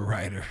newspaper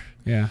writer.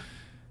 Yeah.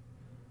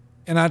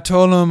 And I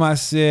told him, I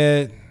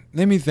said,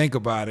 let me think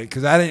about it,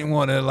 because I didn't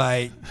want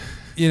to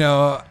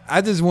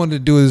I just wanted to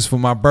do this for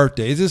my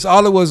birthday. It's just,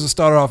 all it was to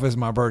start off as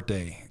my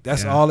birthday.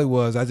 That's all it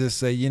was. I just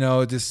say,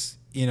 it's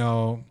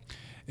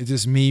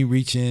just me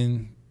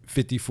reaching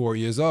 54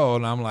 years old.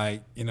 And I'm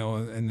like,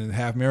 and the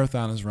half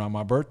marathon is around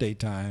my birthday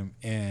time.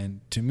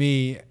 And to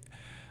me,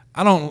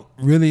 I don't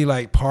really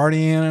like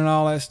partying and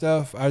all that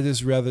stuff. I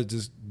just rather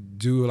just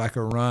do like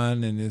a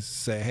run and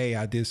just say, hey,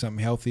 I did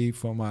something healthy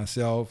for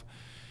myself.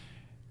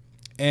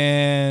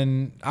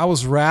 And I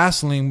was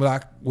wrestling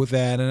with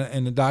that,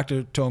 and the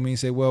doctor told me, he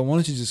said, well, why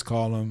don't you just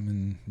call him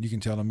and you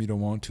can tell him you don't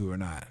want to or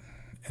not.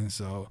 And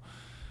so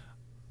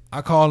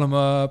I called him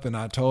up and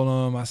I told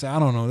him, I said, I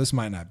don't know, this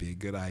might not be a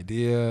good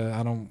idea.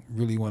 I don't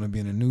really want to be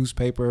in a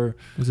newspaper.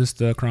 Was this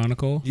the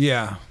Chronicle?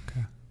 Yeah.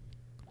 Okay.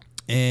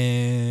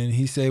 And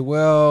he said,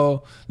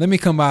 well, let me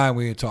come by and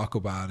we'll talk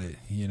about it,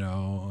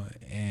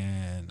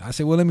 And I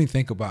said, well, let me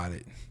think about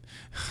it,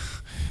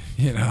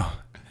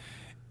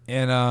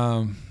 And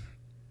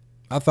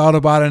I thought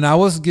about it, and I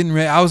was getting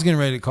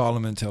ready to call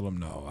him and tell him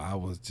no.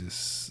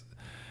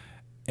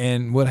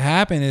 And what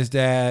happened is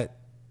that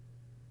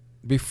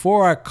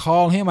before I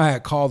called him, I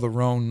had called the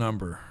wrong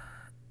number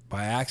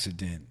by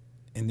accident.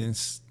 And then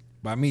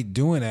by me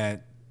doing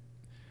that,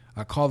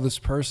 I called this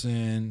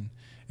person,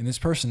 and this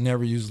person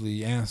never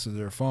usually answered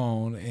their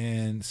phone,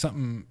 and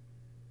something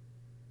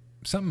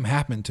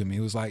happened to me.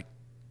 It's like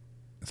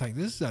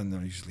this doesn't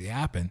usually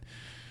happen.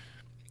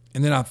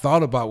 And then I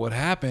thought about what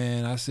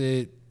happened. I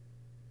said,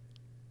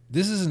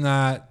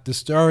 the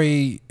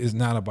story is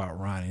not about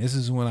Ronnie. This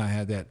is when I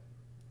had that.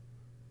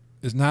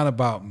 It's not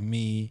about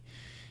me.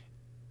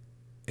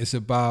 It's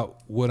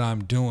about what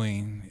I'm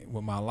doing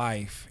with my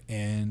life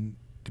and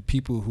the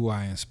people who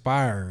I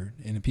inspired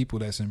and the people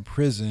that's in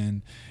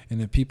prison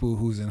and the people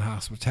who's in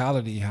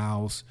Hospitality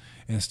House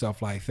and stuff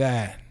like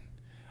that.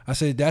 I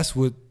said, that's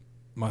what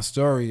my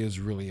story is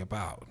really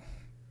about,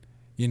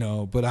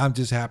 but I'm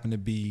just happen to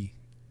be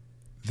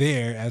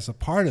there as a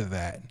part of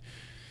that.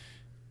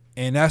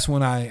 And that's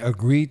when I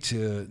agreed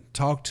to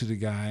talk to the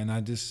guy, and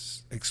I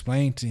just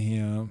explained to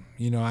him,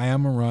 I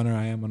am a runner,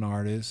 I am an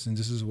artist, and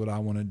this is what I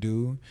want to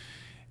do.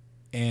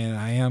 And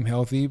I am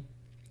healthy,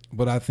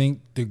 but I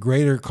think the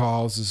greater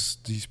cause is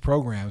these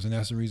programs, and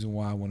that's the reason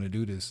why I want to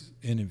do this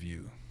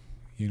interview,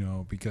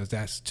 because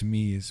that's, to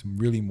me, is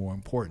really more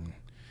important.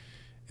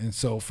 And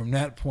so from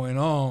that point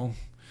on,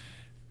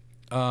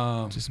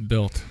 just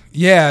built.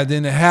 Yeah,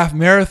 then the half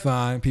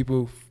marathon,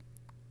 people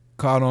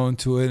caught on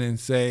to it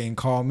and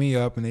called me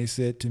up, and they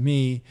said to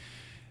me,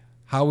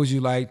 how would you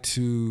like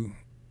to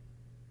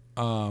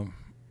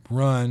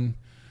run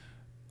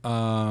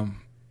and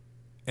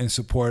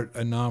support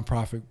a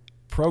nonprofit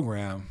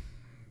program?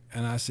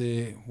 And I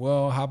said,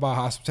 well, how about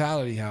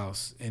Hospitality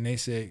House? And they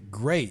said,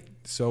 great.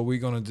 So we're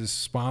going to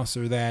just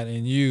sponsor that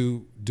and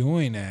you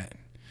doing that.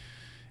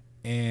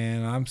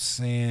 And I'm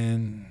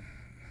saying,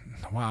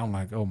 wow, I'm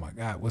like, oh my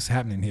God, what's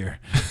happening here?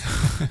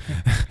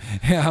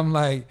 And I'm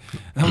like,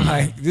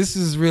 this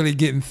is really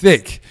getting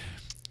thick.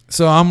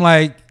 So I'm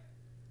like,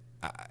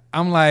 I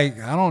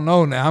don't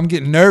know now. I'm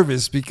getting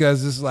nervous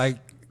because it's like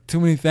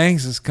too many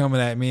things is coming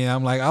at me. And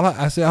I'm like,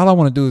 I said, all I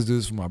want to do is do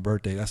this for my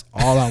birthday. That's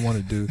all I want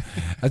to do.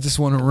 I just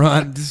want to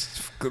run.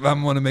 I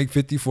want to make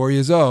 54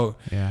 years old.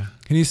 Yeah.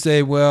 And he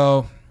said,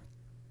 well,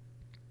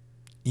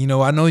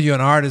 I know you're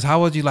an artist. How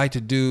would you like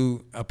to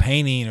do a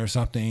painting or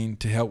something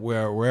to help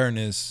wear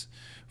awareness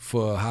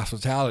for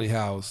Hospitality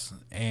House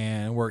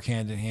and work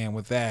hand in hand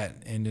with that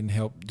and then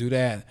help do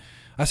that?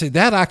 I said,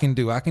 that I can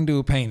do. I can do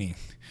a painting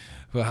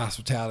for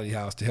Hospitality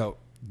House to help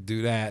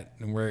do that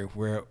and where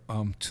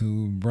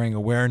to bring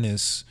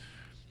awareness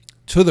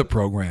to the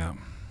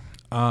program.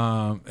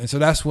 And so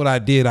that's what I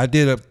did. I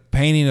did a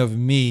painting of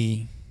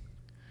me,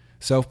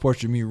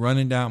 self-portrait of me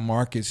running down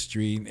Market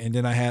Street, and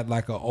then I had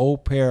like an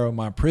old pair of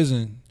my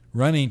prison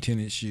running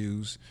tennis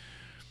shoes,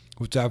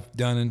 which I've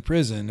done in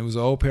prison. It was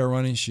an old pair of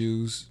running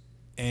shoes,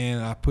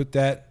 and I put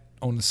that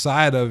on the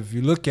side of, if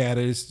you look at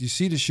it, you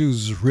see the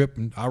shoes ripped.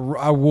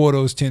 I wore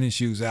those tennis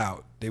shoes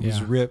out. They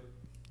was ripped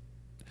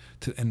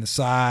in the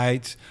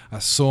sides. I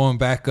sew them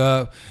back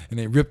up, and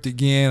they ripped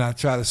again. I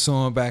try to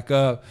sew them back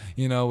up,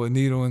 with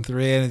needle and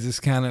thread, and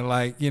just kind of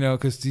like,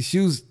 because these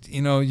shoes,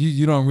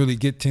 you don't really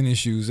get tennis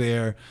shoes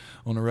there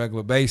on a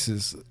regular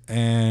basis.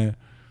 And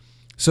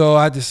so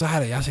I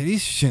decided, I said,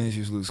 these tennis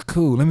shoes look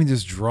cool. Let me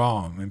just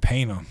draw them and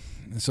paint them.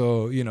 And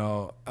so,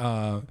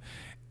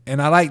 and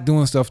I like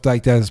doing stuff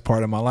like that as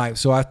part of my life.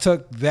 So I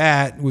took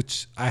that,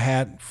 which I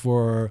had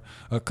for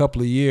a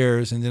couple of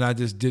years, and then I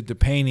just did the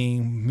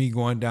painting, me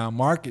going down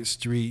Market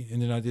Street,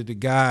 and then I did the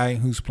guy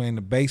who's playing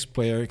the bass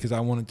player, because I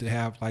wanted to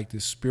have like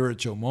this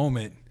spiritual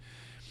moment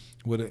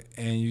with it,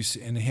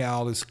 and they had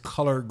all this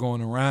color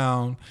going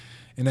around.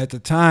 And at the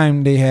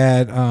time, they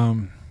had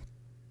on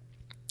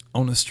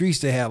the streets,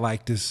 they had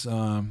like this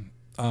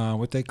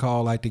what they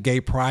call like the Gay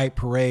Pride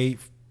Parade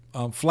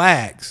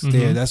flags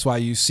there. That's why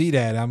you see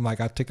that. I'm like,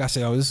 I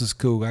said, oh, this is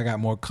cool. I got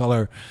more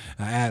color.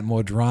 I add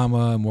more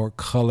drama, more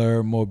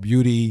color, more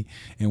beauty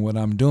in what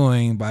I'm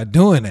doing by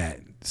doing that.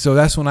 So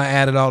that's when I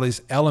added all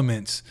these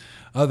elements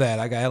of that.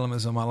 I got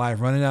elements of my life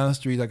running down the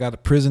street. I got the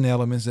prison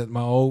elements at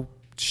my old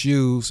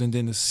shoes, and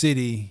then the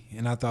city,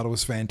 and I thought it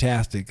was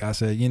fantastic. I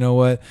said, you know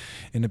what?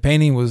 And the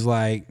painting was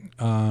like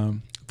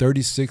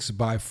 36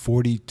 by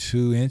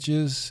 42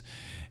 inches.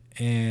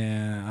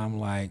 And I'm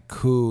like,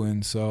 cool.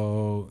 And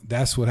so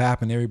that's what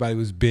happened. Everybody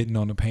was bidding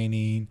on the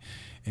painting,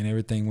 and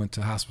everything went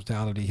to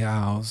Hospitality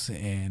House.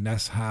 And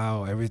that's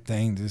how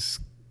everything just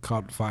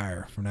caught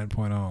fire from that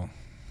point on.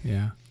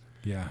 Yeah.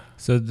 Yeah.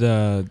 So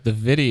the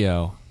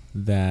video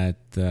that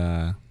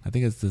I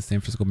think it's the San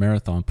Francisco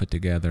Marathon put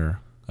together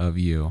of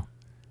you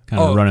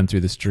kind of running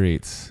through the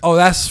streets. Oh,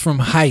 that's from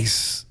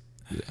Heist.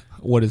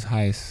 What is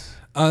Heist?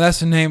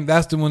 That's the name.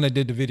 That's the one that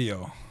did the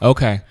video.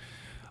 Okay.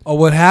 Oh,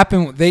 what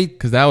happened?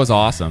 Because that was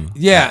awesome.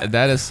 Yeah,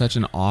 that is such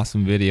an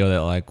awesome video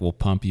that like will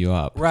pump you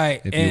up,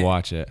 right? If you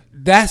watch it.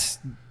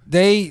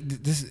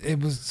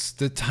 It was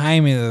the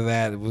timing of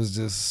that. It was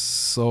just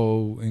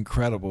so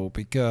incredible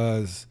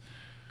because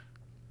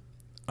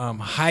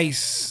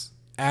Heist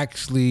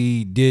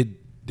actually did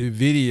the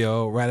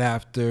video right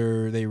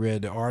after they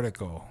read the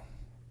article,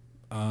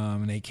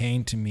 and they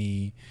came to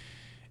me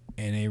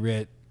and they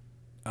read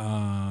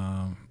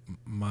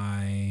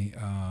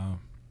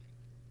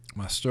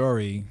my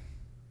story,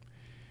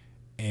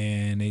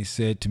 and they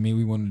said to me,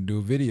 we want to do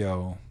a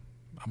video.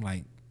 I'm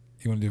like,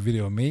 you want to do a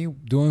video of me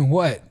doing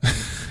what?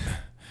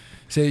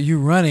 Said, you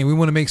running. We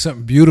want to make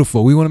something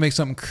beautiful. We want to make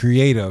something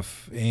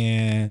creative.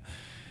 And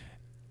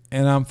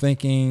I'm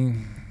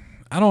thinking,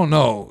 I don't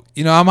know.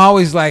 I'm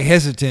always like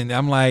hesitant.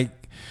 I'm like,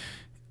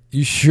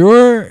 you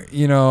sure?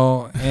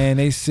 And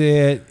they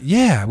said,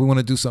 yeah, we want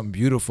to do something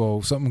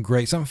beautiful, something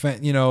great,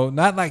 something,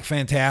 not like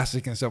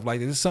fantastic and stuff like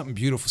that. It's something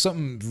beautiful,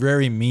 something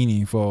very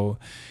meaningful.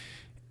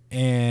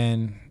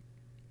 And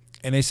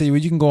they say,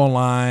 well, you can go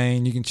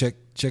online, you can check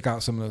check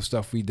out some of the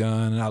stuff we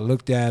done. And I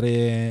looked at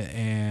it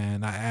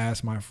and I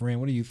asked my friend,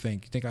 what do you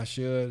think? You think I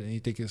should? And you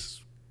think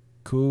it's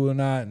cool or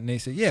not? And they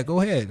said, yeah,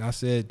 go ahead. I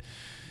said,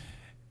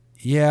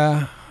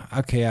 yeah,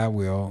 okay, I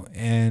will.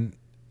 And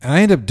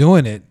I ended up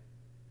doing it.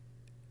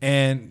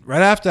 And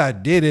right after I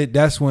did it,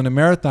 that's when the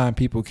marathon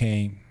people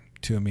came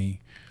to me.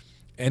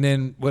 And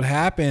then what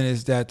happened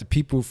is that the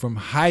people from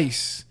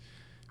Heist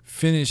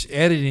finished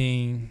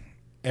editing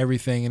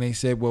everything, and they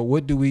said, well,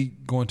 what do we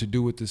going to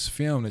do with this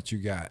film that you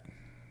got?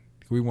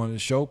 We wanted to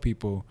show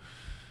people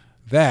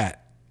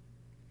that.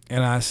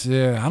 And I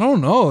said, I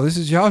don't know. This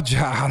is your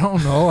job. I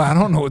don't know. I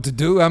don't know what to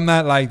do. I'm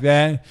not like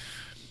that.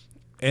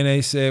 And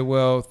they said,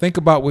 well, think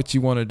about what you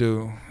want to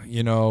do,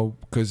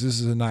 because this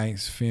is a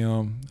nice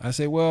film. I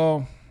said,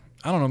 well,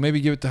 I don't know,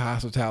 maybe give it to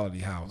Hospitality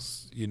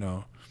House,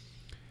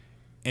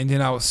 And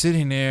then I was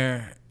sitting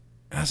there,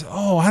 and I said,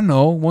 oh, I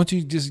know. Won't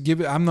you just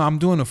give it? I'm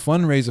doing a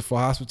fundraiser for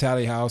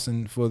Hospitality House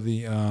and for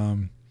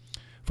the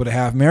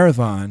half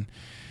marathon,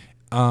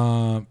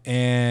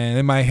 and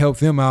it might help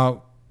them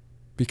out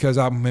because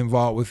I'm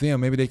involved with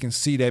them. Maybe they can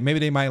see that. Maybe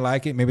they might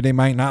like it. Maybe they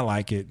might not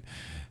like it.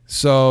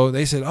 So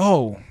they said,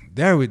 oh,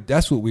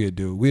 that's what we'll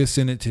do. We'll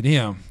send it to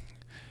them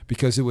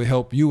because it would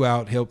help you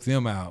out, help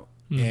them out.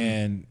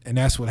 Mm-hmm. And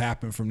that's what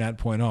happened from that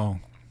point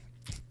on.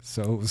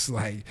 So it was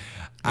like,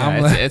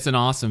 it's an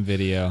awesome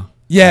video.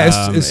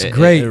 Yeah, it's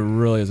great. It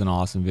really is an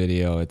awesome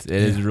video. It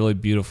is really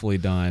beautifully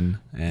done,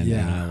 and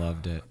I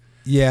loved it.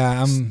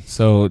 Yeah,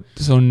 so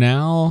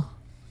now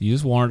you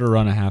just wanted to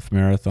run a half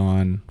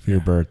marathon for your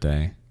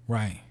birthday,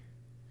 right?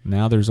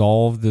 Now there's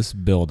all of this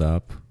build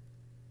up.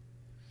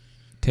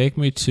 Take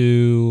me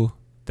to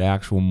the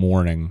actual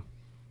morning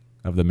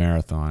of the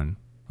marathon,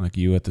 like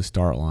you at the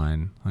start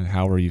line. Like,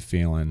 how were you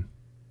feeling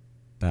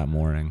that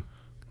morning?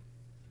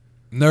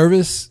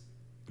 Nervous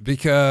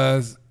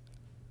because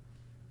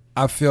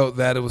I felt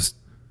that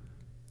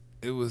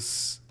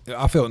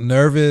I felt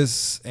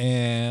nervous,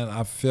 and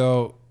I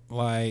felt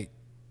like,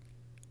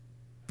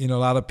 a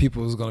lot of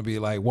people was going to be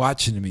like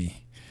watching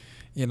me.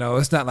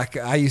 It's not like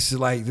I used to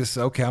like this,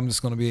 okay, I'm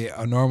just going to be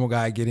a normal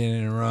guy, get in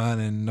and run,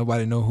 and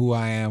nobody know who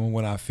I am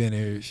when I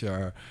finish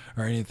or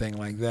anything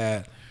like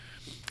that.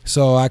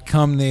 So I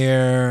come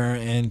there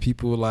and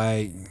people were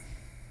like,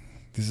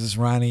 this is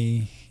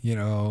Ronnie,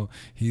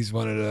 he's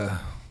one of the,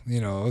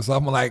 so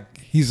I'm like,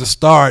 he's a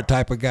star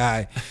type of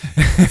guy.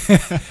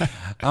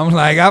 I'm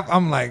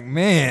like,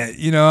 man,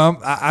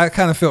 I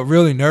kind of felt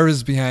really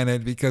nervous behind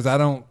it because I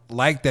don't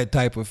like that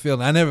type of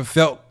feeling. I never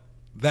felt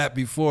that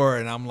before,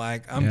 and I'm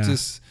like, I'm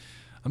just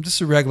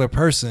a regular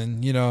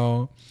person,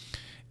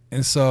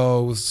 And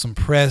so some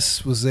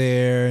press was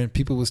there, and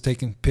people was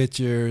taking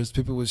pictures.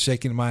 People was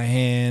shaking my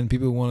hand.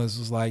 People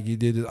was like, you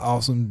did an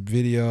awesome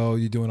video.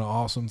 You're doing an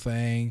awesome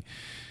thing.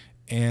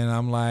 And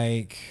I'm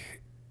like,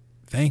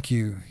 thank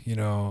you,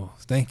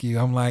 thank you.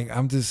 I'm like,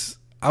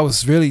 I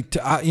was really,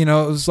 it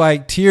was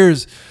like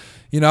tears,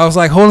 I was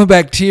like holding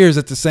back tears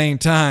at the same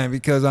time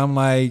because I'm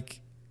like,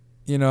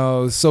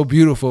 it's so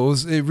beautiful.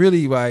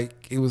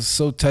 It was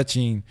so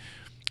touching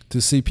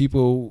to see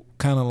people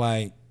kind of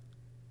like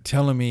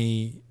telling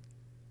me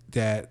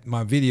that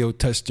my video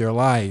touched their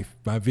life.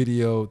 My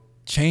video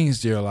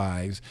changed their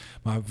lives.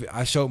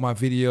 I showed my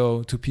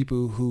video to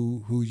people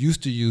who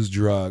used to use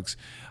drugs.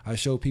 I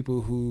show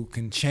people who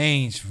can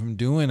change from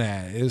doing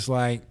that. It's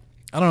like,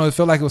 I don't know, it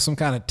felt like it was some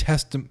kind of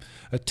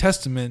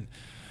testament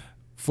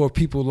for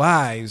people's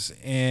lives.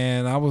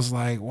 And I was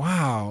like,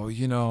 wow,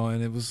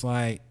 and it was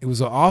like, it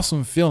was an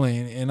awesome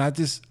feeling. And I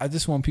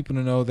just want people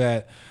to know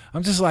that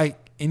I'm just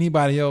like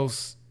anybody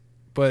else,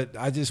 but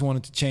I just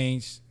wanted to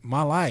change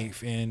my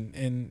life. And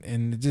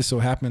it just so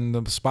happened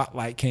the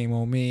spotlight came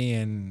on me,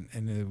 and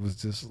it was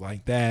just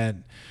like that.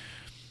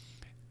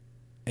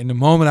 And the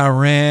moment I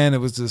ran, it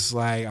was just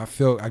like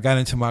I got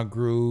into my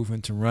groove,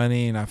 into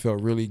running. I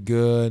felt really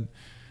good.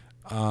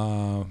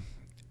 And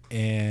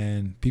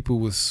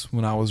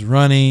when I was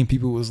running,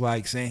 people was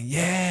like saying,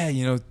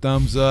 yeah,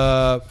 thumbs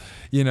up,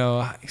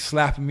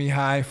 slapping me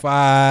high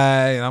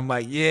five. And I'm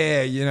like,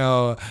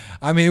 yeah,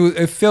 I mean,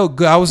 it felt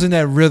good. I was in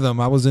that rhythm.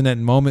 I was in that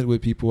moment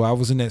with people. I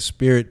was in that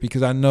spirit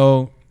because I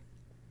know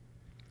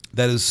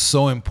that is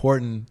so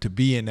important to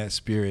be in that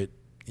spirit,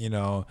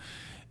 and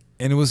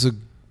it was a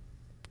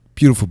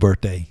beautiful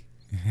birthday.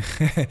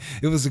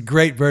 It was a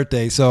great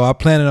birthday. So I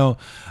plan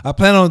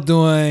on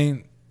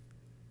doing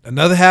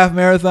another half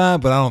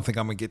marathon, but I don't think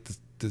I'm gonna get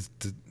to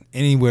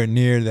anywhere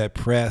near that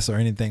press or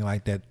anything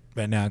like that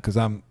right now because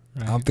I'm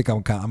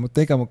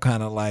gonna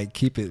kind of like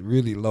keep it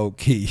really low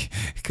key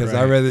because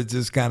I'd rather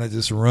just kind of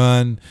just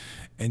run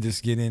and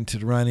just get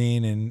into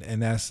running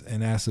and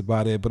that's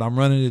about it. But I'm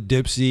running the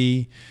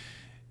Dipsea.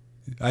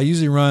 I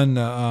usually run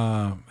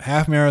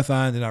half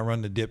marathon, then I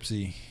run the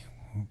Dipsea.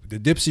 The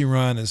Dipsea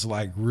run is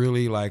like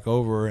really like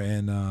over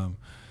in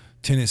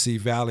Tennessee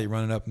Valley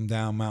running up and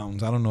down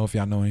mountains. I don't know if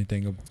y'all know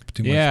anything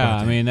too much Yeah, about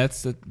that. I mean,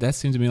 that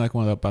seems to me like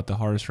one of about the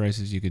hardest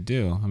races you could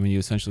do. I mean, you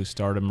essentially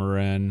start at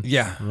Marin,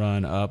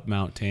 run up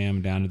Mount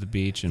Tam, down to the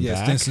beach, and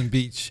back. Stinson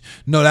Beach.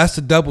 No, that's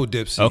the double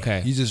Dipsy.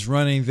 Okay. You're just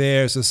running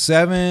there. It's a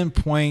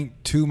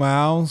 7.2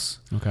 miles.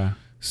 Okay.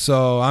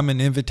 So I'm an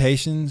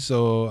invitation.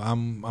 So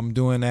I'm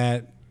doing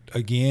that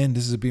again.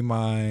 This will be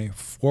my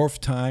 4th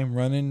time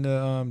running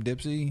the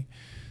Dipsy.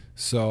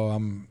 So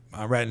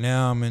right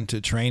now I'm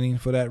into training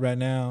for that right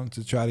now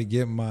to try to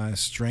get my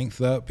strength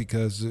up,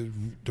 because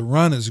the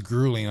run is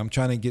grueling. I'm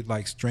trying to get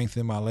like strength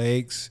in my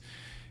legs,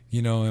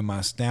 and my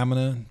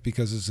stamina,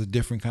 because it's a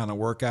different kind of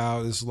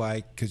workout. It's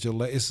like, cause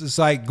it's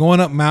like going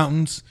up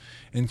mountains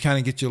and kind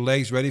of get your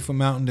legs ready for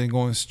mountain, then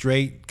going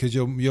straight, cause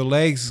your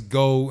legs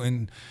go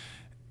and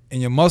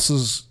your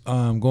muscles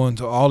go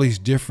into all these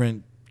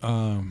different.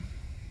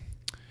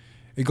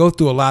 It goes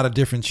through a lot of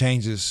different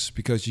changes,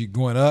 because you're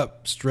going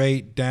up,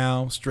 straight,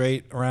 down,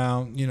 straight,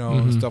 around,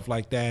 and stuff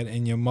like that.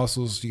 And your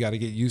muscles, you got to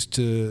get used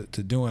to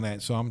doing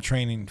that. So I'm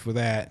training for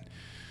that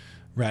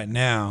right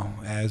now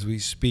as we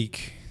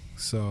speak.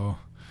 So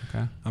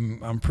okay.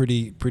 I'm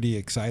pretty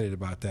excited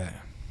about that.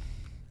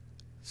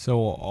 So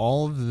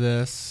all of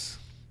this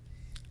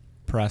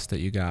press that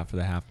you got for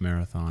the half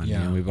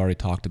marathon, we've already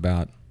talked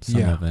about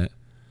some of it.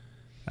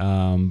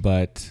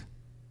 But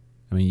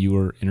I mean, you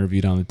were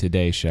interviewed on the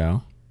Today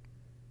Show.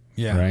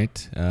 Yeah.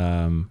 Right.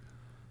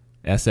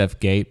 SF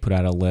Gate put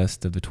out a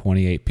list of the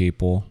 28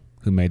 people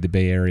who made the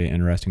Bay Area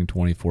interesting in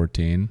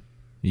 2014.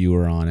 You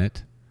were on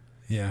it.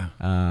 Yeah.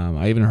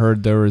 I even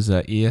heard there was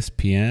a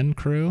ESPN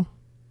crew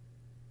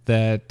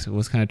that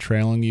was kind of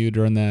trailing you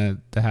during the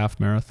half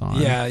marathon.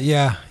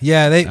 Yeah.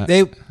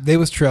 They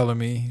was trailing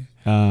me.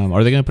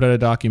 Are they going to put out a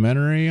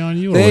documentary on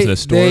you, or was it a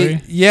story?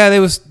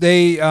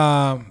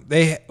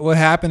 What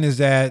happened is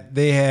that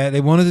they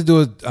wanted to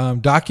do a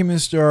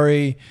document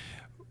story.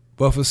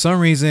 But for some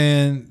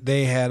reason,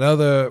 they had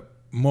other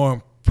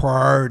more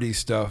priority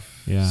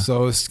stuff. Yeah.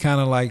 So it's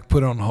kind of like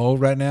put on hold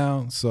right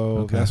now.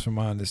 So that's from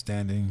my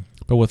understanding.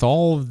 But with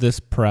all of this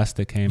press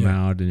that came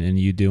out and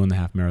you doing the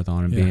half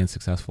marathon and being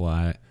successful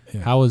at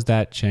it, how has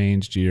that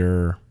changed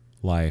your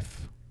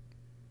life?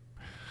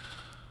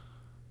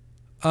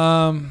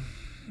 Well,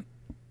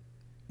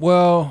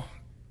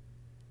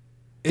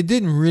 it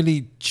didn't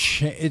really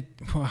change.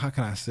 How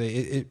can I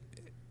say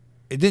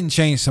it didn't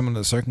change some of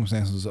the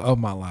circumstances of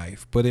my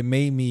life, but it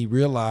made me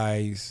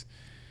realize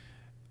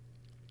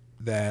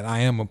that I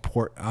am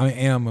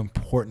an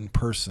important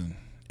person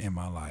in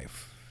my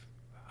life,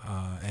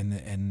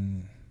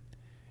 and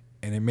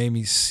it made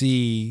me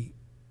see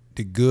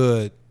the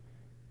good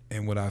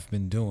in what I've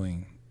been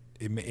doing.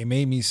 It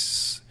made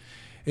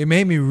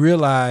me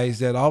realize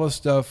that all the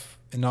stuff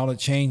and all the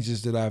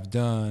changes that I've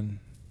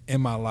done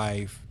in my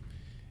life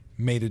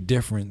made a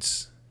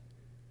difference,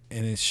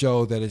 and it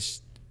showed that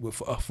it's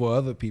for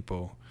other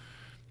people,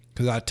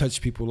 because I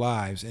touch people's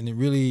lives. And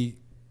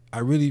I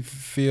really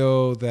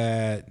feel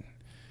that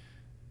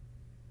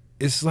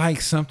it's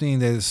like something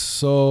that is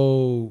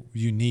so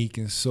unique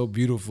and so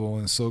beautiful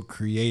and so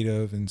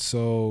creative and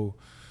so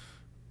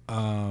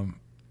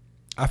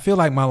I feel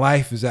like my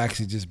life has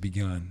actually just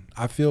begun.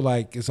 I feel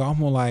like it's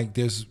almost like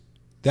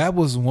that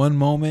was one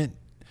moment,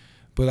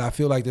 but I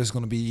feel like there's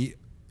going to be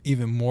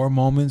even more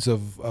moments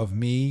of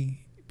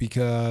me,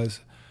 because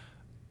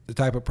the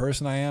type of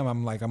person I am,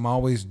 I'm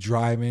always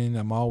driving,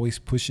 I'm always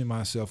pushing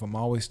myself, I'm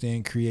always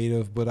staying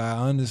creative, but I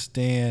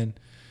understand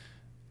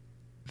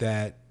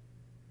that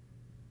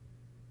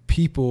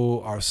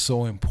people are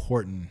so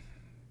important,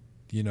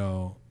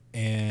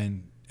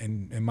 and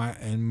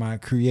my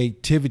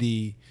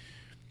creativity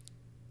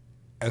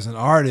as an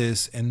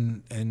artist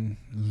and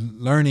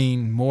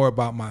learning more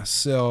about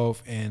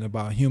myself and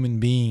about human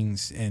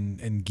beings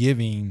and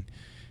giving,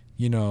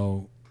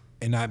 and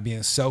not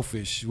being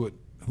selfish with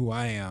who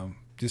I am.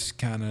 Just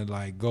kind of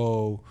like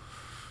go.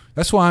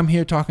 That's why I'm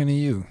here talking to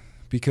you,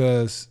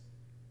 because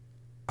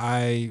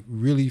I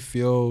really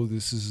feel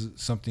this is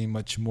something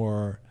much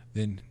more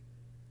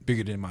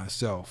bigger than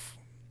myself,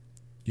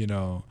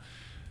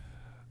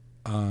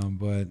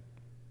 but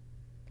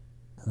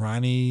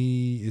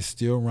Ronnie is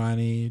still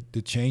Ronnie.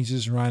 The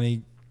changes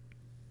Ronnie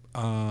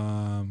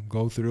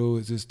go through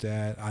is just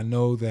that I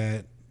know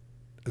that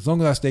as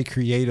long as I stay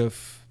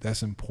creative,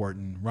 that's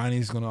important.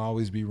 Ronnie's going to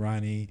always be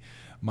Ronnie.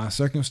 My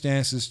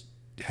circumstances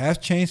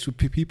have changed.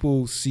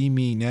 People see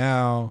me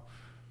now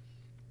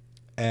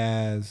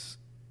as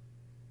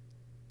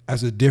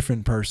a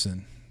different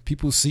person.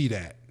 People see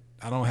that.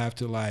 I don't have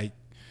to I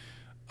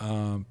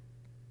don't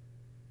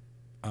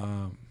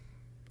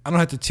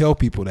have to tell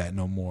people that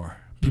no more.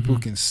 People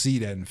can see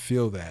that and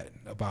feel that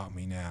about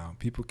me now.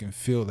 People can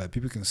feel that.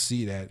 People can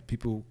see that.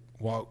 People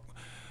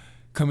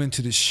come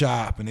into the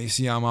shop and they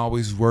see I'm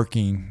always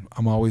working.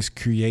 I'm always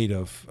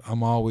creative.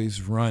 I'm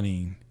always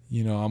running.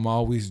 I'm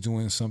always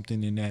doing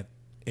something in that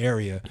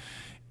area.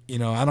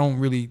 I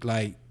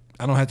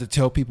don't have to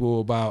tell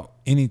people about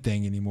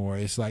anything anymore.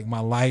 It's like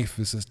my life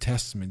is a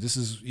testament.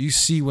 You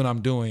see what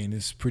I'm doing.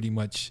 It's pretty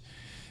much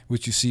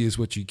what you see is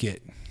what you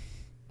get.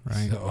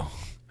 Right. So,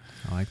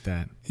 I like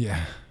that.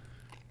 yeah.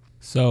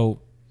 So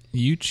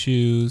you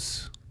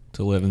choose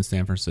to live in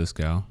San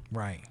Francisco,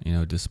 Right.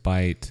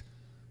 Despite,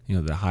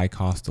 the high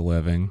cost of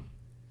living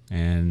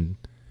and,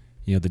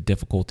 the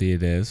difficulty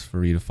it is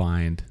for you to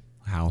find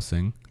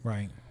housing.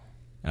 Right.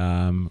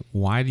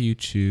 Why do you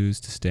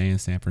choose to stay in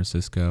San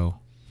Francisco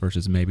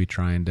versus maybe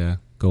trying to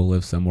go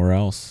live somewhere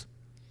else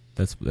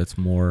that's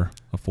more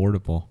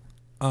affordable?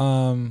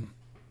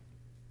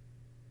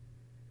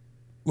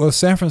 Well,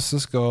 San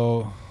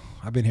Francisco,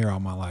 I've been here all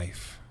my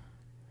life.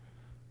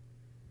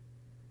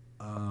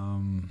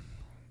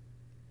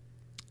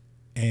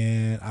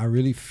 And I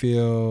really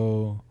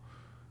feel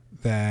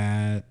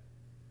that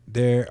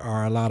there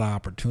are a lot of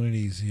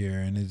opportunities here,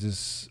 and it's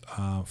just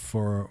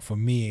for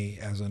me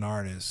as an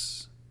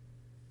artist,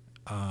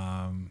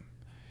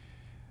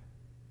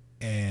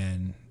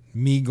 and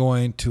me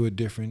going to a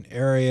different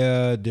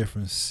area, a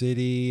different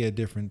city, a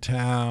different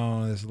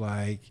town. It's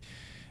like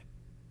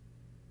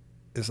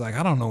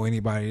I don't know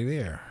anybody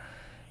there.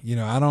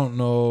 I don't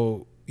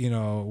know.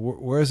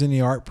 Where's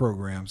any art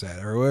programs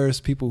at, or where's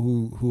people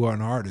who are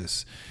an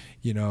artist?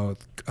 An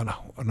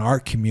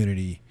art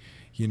community.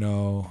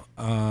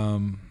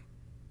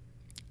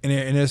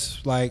 And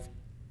it's like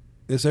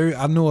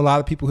I know a lot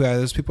of people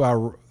there's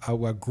people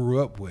I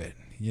grew up with.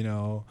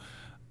 To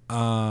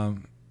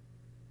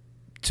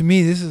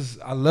me,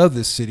 I love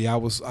this city.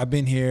 I've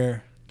been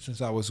here since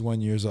I was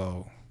 1 year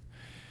old.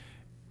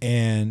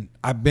 And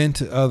I've been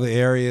to other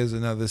areas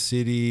and other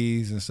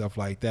cities and stuff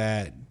like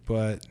that,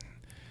 but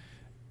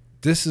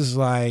this is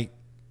like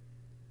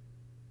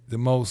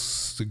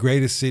the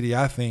greatest city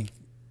I think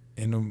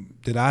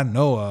that I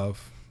know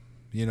of,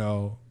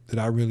 that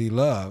I really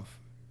love.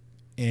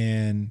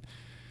 And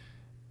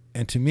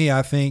to me,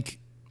 I think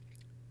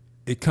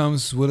it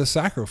comes with a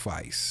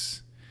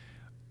sacrifice.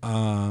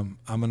 I'm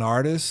an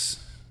artist.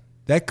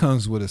 That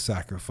comes with a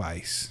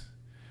sacrifice.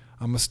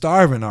 I'm a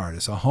starving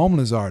artist, a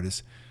homeless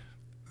artist.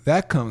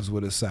 That comes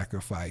with a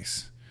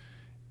sacrifice.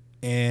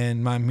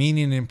 And my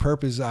meaning and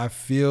purpose, I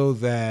feel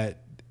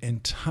that in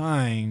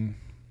time,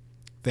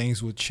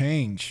 things will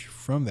change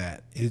from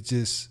that. It's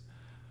just,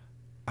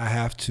 I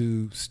have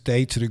to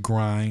stay to the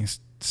grind,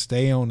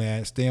 stay on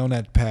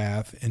that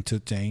path until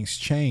things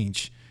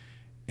change,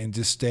 and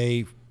just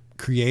stay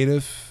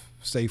creative,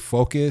 stay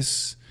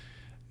focused,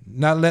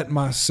 not let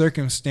my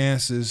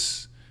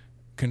circumstances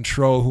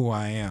control who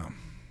I am.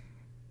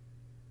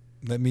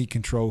 Let me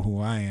control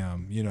who I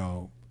am,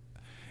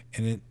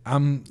 And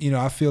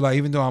I feel like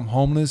even though I'm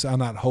homeless, I'm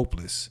not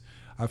hopeless.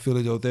 I feel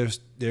as though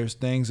there's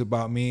things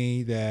about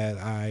me that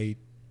I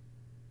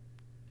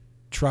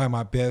try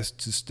my best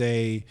to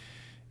stay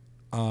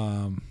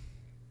in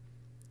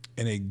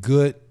a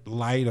good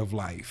light of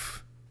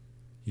life,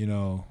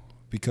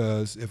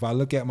 because if I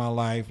look at my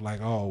life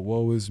like, oh,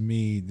 woe is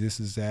me, this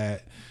is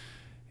that,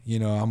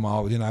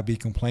 then I be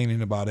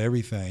complaining about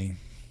everything,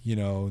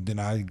 then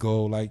I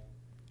go like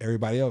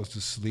everybody else,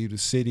 just leave the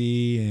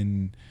city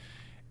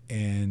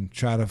and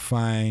try to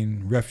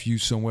find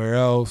refuge somewhere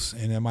else,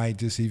 and it might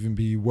just even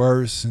be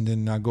worse. And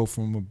then I go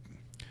from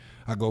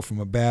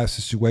a bad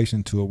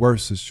situation to a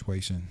worse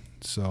situation.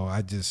 So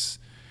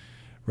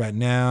right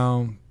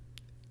now,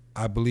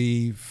 I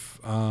believe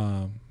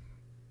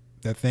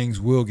that things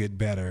will get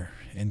better,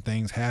 and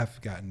things have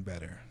gotten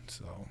better.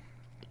 So,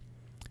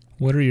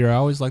 I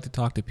always like to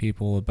talk to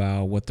people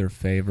about what their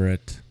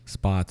favorite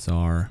spots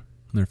are,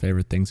 and their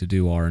favorite things to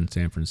do are in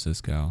San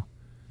Francisco.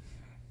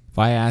 If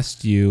I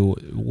asked you,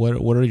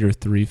 what are your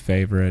 3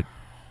 favorite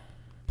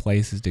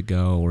places to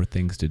go or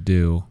things to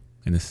do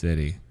in the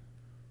city,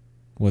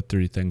 what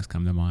 3 things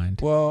come to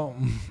mind? Well,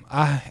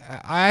 I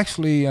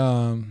actually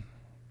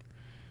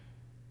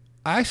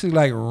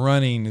like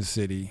running the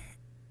city,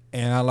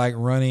 and I like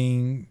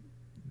running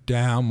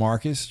down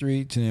Market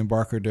Street to the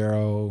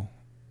Embarcadero,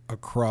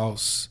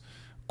 across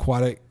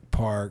Aquatic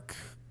Park,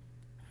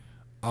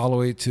 all the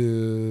way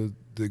to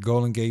the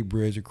Golden Gate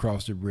Bridge,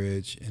 across the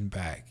bridge and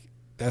back.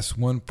 That's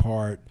one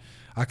part.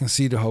 I can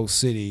see the whole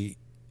city,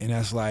 and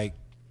that's like,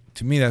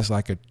 to me, that's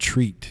like a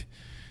treat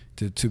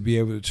to be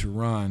able to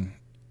run.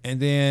 And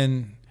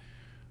then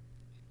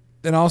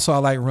also I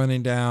like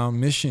running down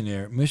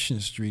Mission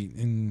Street,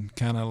 and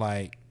kind of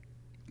like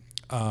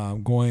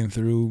going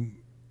through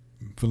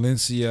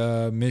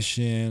Valencia,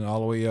 Mission, all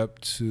the way up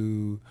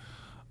to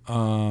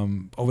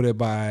over there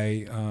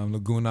by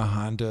Laguna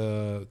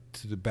Honda,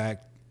 to the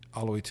back,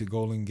 all the way to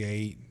Golden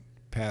Gate,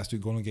 pass through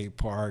Golden Gate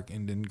Park,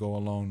 and then go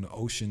along the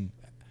Ocean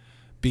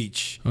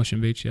Beach. Ocean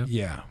Beach, yeah.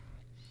 Yeah.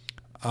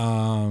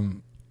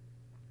 And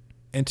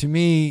to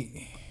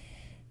me,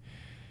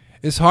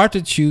 it's hard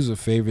to choose a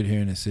favorite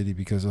here in the city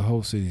because the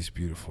whole city is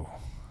beautiful.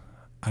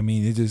 I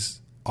mean, it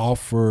just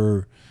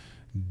offer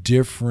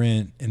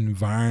different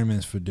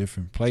environments for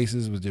different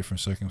places with different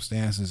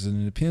circumstances,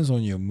 and it depends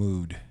on your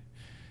mood.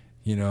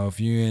 If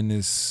you're in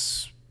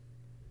this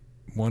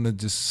one of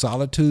just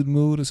solitude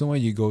mood or somewhere,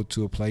 you go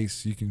to a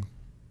place you can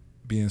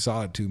be in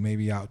solitude,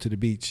 maybe out to the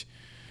beach.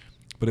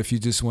 But if you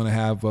just want to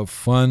have a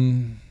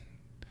fun,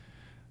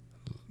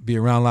 be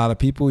around a lot of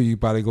people, you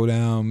probably go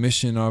down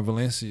Mission or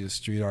Valencia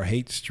Street or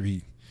Haight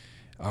Street.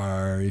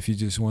 Or if you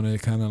just want to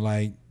kind of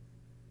like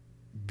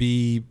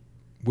be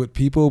with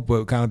people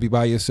but kind of be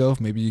by yourself,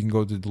 maybe you can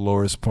go to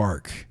Dolores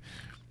Park,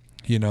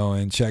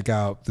 and check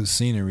out the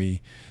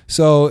scenery.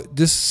 So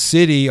this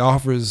city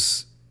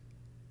offers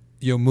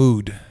your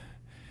mood,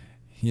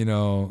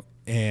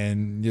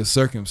 and your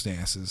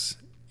circumstances.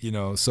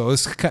 So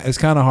it's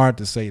kind of hard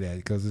to say that,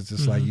 because it's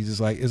just like,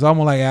 it's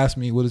almost like ask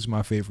me what is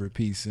my favorite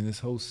piece, and this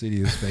whole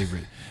city is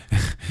favorite.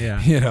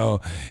 Yeah.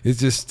 It's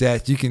just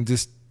that you can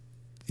just,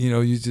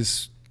 you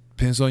just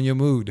depends on your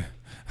mood.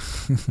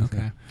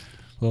 Okay.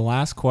 Well, the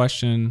last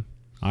question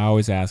I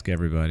always ask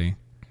everybody,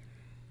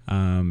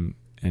 and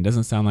it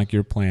doesn't sound like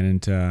you're planning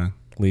to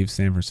leave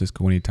San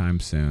Francisco anytime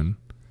soon,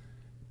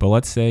 but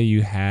let's say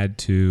you had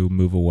to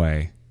move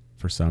away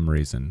for some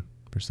reason.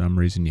 For some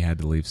reason you had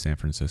to leave San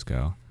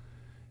Francisco.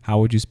 How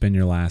would you spend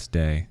your last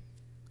day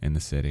in the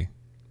city?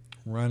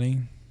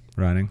 Running.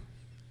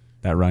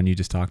 That run you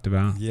just talked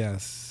about?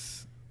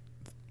 Yes.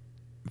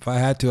 If I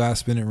had to, I'd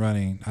spend it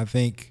running. I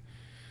think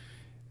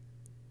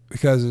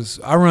because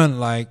I run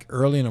like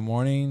early in the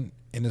morning,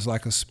 and it's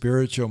like a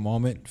spiritual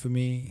moment for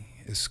me.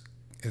 It's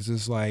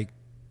just like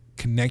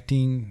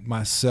connecting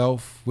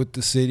myself with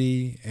the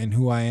city and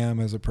who I am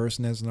as a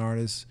person, as an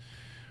artist.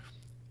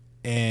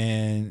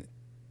 And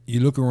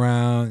you look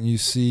around and you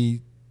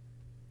see,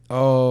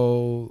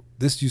 oh,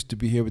 this used to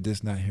be here, but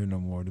this not here no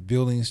more. The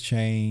buildings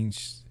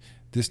changed.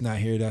 This not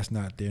here, that's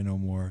not there no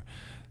more.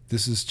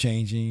 This is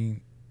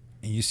changing.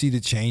 And you see the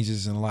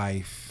changes in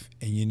life,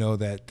 and you know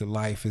that the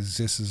life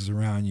exists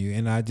around you.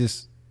 And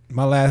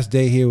my last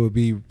day here would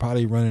be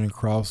probably running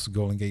across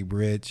Golden Gate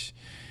Bridge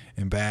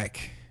and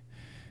back,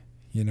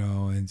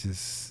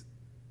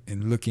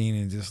 and looking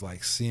and just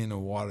like seeing the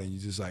water. You're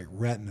just like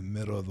right in the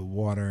middle of the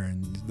water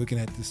and looking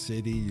at the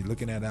city. You're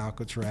looking at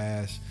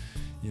Alcatraz,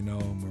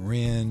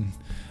 Marin.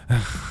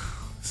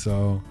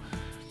 So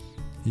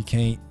you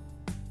can't,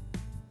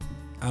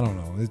 I don't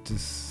know.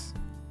 It's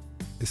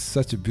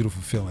such a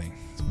beautiful feeling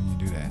when you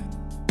do that.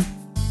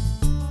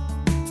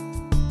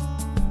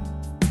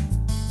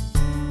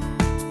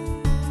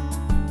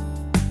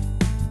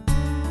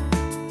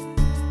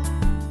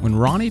 When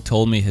Ronnie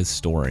told me his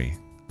story,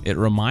 it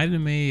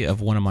reminded me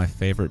of one of my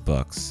favorite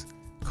books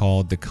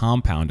called The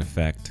Compound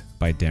Effect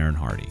by Darren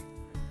Hardy.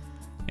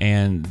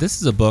 And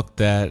this is a book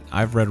that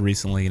I've read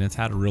recently, and it's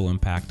had a real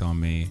impact on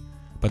me.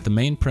 But the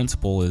main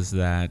principle is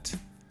that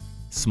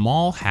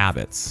small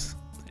habits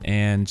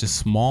and just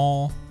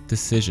small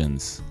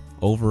decisions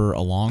over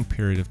a long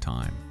period of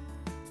time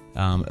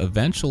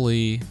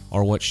eventually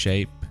are what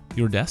shape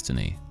your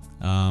destiny,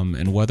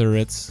 and whether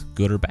it's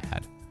good or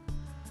bad.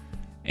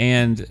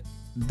 And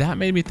that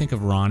made me think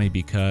of Ronnie,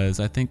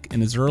 because I think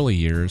in his early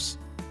years,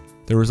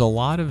 there was a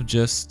lot of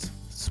just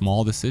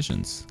small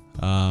decisions,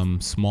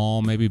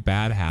 small, maybe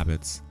bad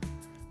habits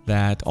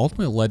that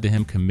ultimately led to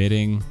him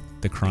committing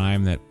the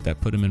crime that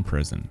put him in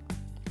prison.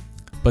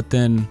 But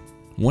then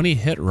when he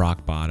hit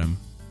rock bottom,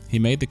 he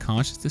made the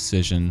conscious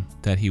decision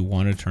that he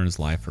wanted to turn his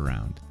life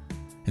around.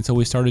 And so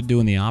he started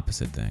doing the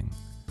opposite thing.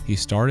 He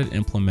started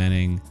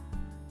implementing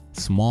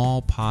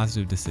small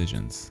positive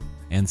decisions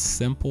and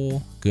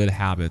simple good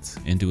habits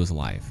into his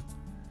life.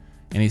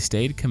 And he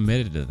stayed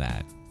committed to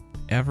that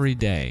every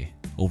day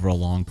over a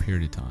long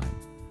period of time.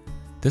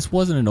 This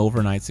wasn't an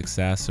overnight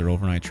success or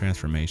overnight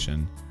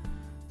transformation.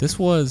 This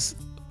was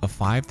a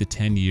 5 to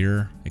 10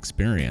 year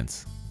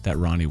experience that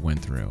Ronnie went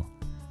through.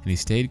 And he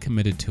stayed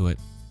committed to it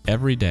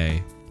every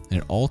day, and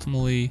it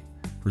ultimately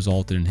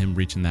resulted in him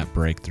reaching that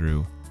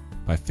breakthrough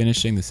by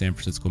finishing the San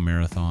Francisco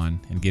Marathon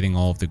and getting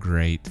all of the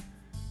great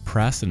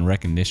press and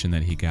recognition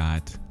that he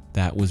got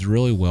that was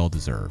really well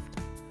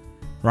deserved.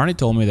 Ronnie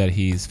told me that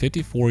he's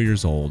 54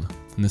 years old,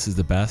 and this is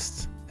the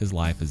best his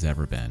life has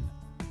ever been.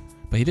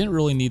 But he didn't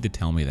really need to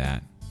tell me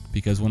that,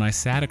 because when I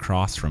sat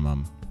across from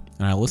him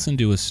and I listened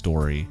to his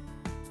story,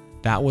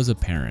 that was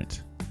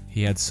apparent.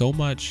 He had so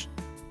much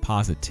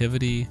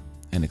positivity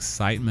and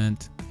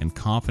excitement and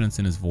confidence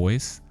in his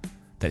voice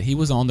that he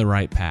was on the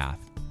right path,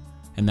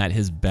 and that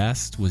his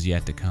best was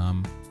yet to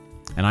come.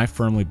 And I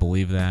firmly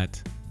believe that.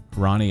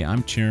 Ronnie,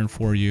 I'm cheering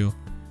for you,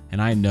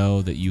 and I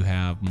know that you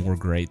have more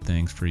great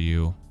things for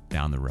you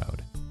down the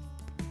road.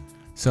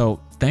 So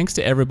thanks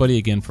to everybody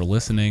again for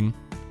listening.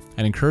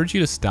 I'd encourage you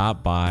to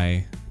stop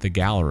by the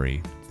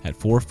gallery at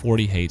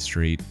 440 Haight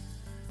Street,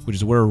 which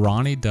is where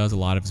Ronnie does a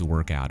lot of his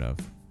work out of.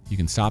 You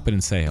can stop in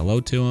and say hello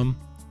to him,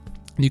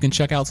 and you can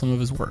check out some of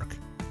his work.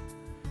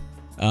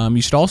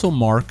 You should also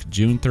mark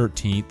June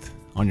 13th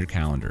on your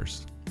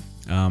calendars.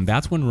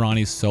 That's when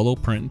Ronnie's solo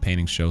print and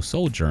painting show,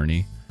 Soul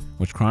Journey,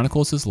 which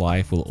chronicles his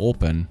life, will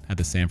open at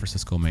the San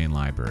Francisco Main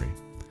Library.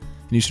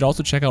 And you should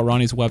also check out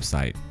Ronnie's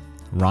website,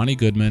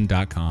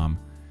 ronniegoodman.com.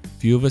 A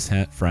few of his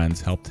friends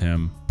helped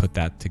him put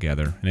that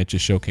together, and it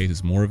just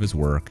showcases more of his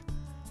work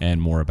and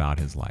more about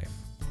his life.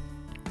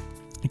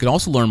 You can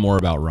also learn more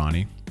about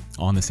Ronnie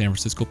on the San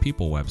Francisco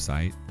People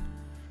website.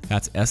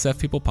 That's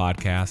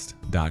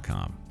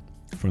sfpeoplepodcast.com.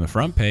 From the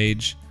front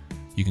page,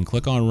 you can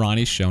click on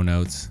Ronnie's show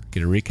notes,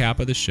 get a recap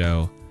of the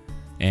show,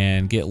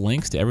 and get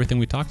links to everything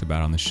we talked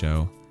about on the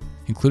show,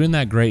 including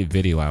that great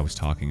video I was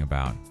talking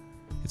about.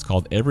 It's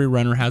called Every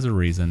Runner Has a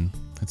Reason.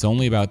 It's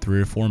only about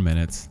 3 or 4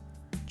 minutes.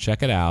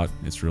 Check it out.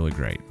 It's really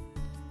great.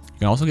 You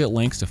can also get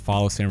links to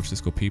follow San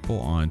Francisco People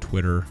on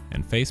Twitter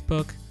and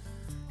Facebook.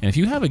 And if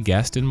you have a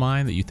guest in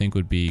mind that you think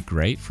would be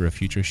great for a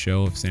future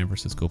show of San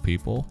Francisco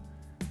People,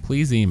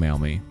 please email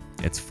me.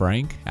 It's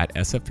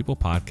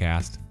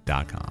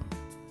frank@sfpeoplepodcast.com.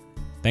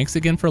 Thanks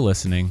again for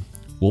listening.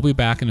 We'll be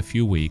back in a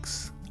few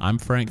weeks. I'm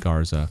Frank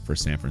Garza for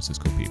San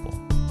Francisco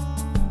People.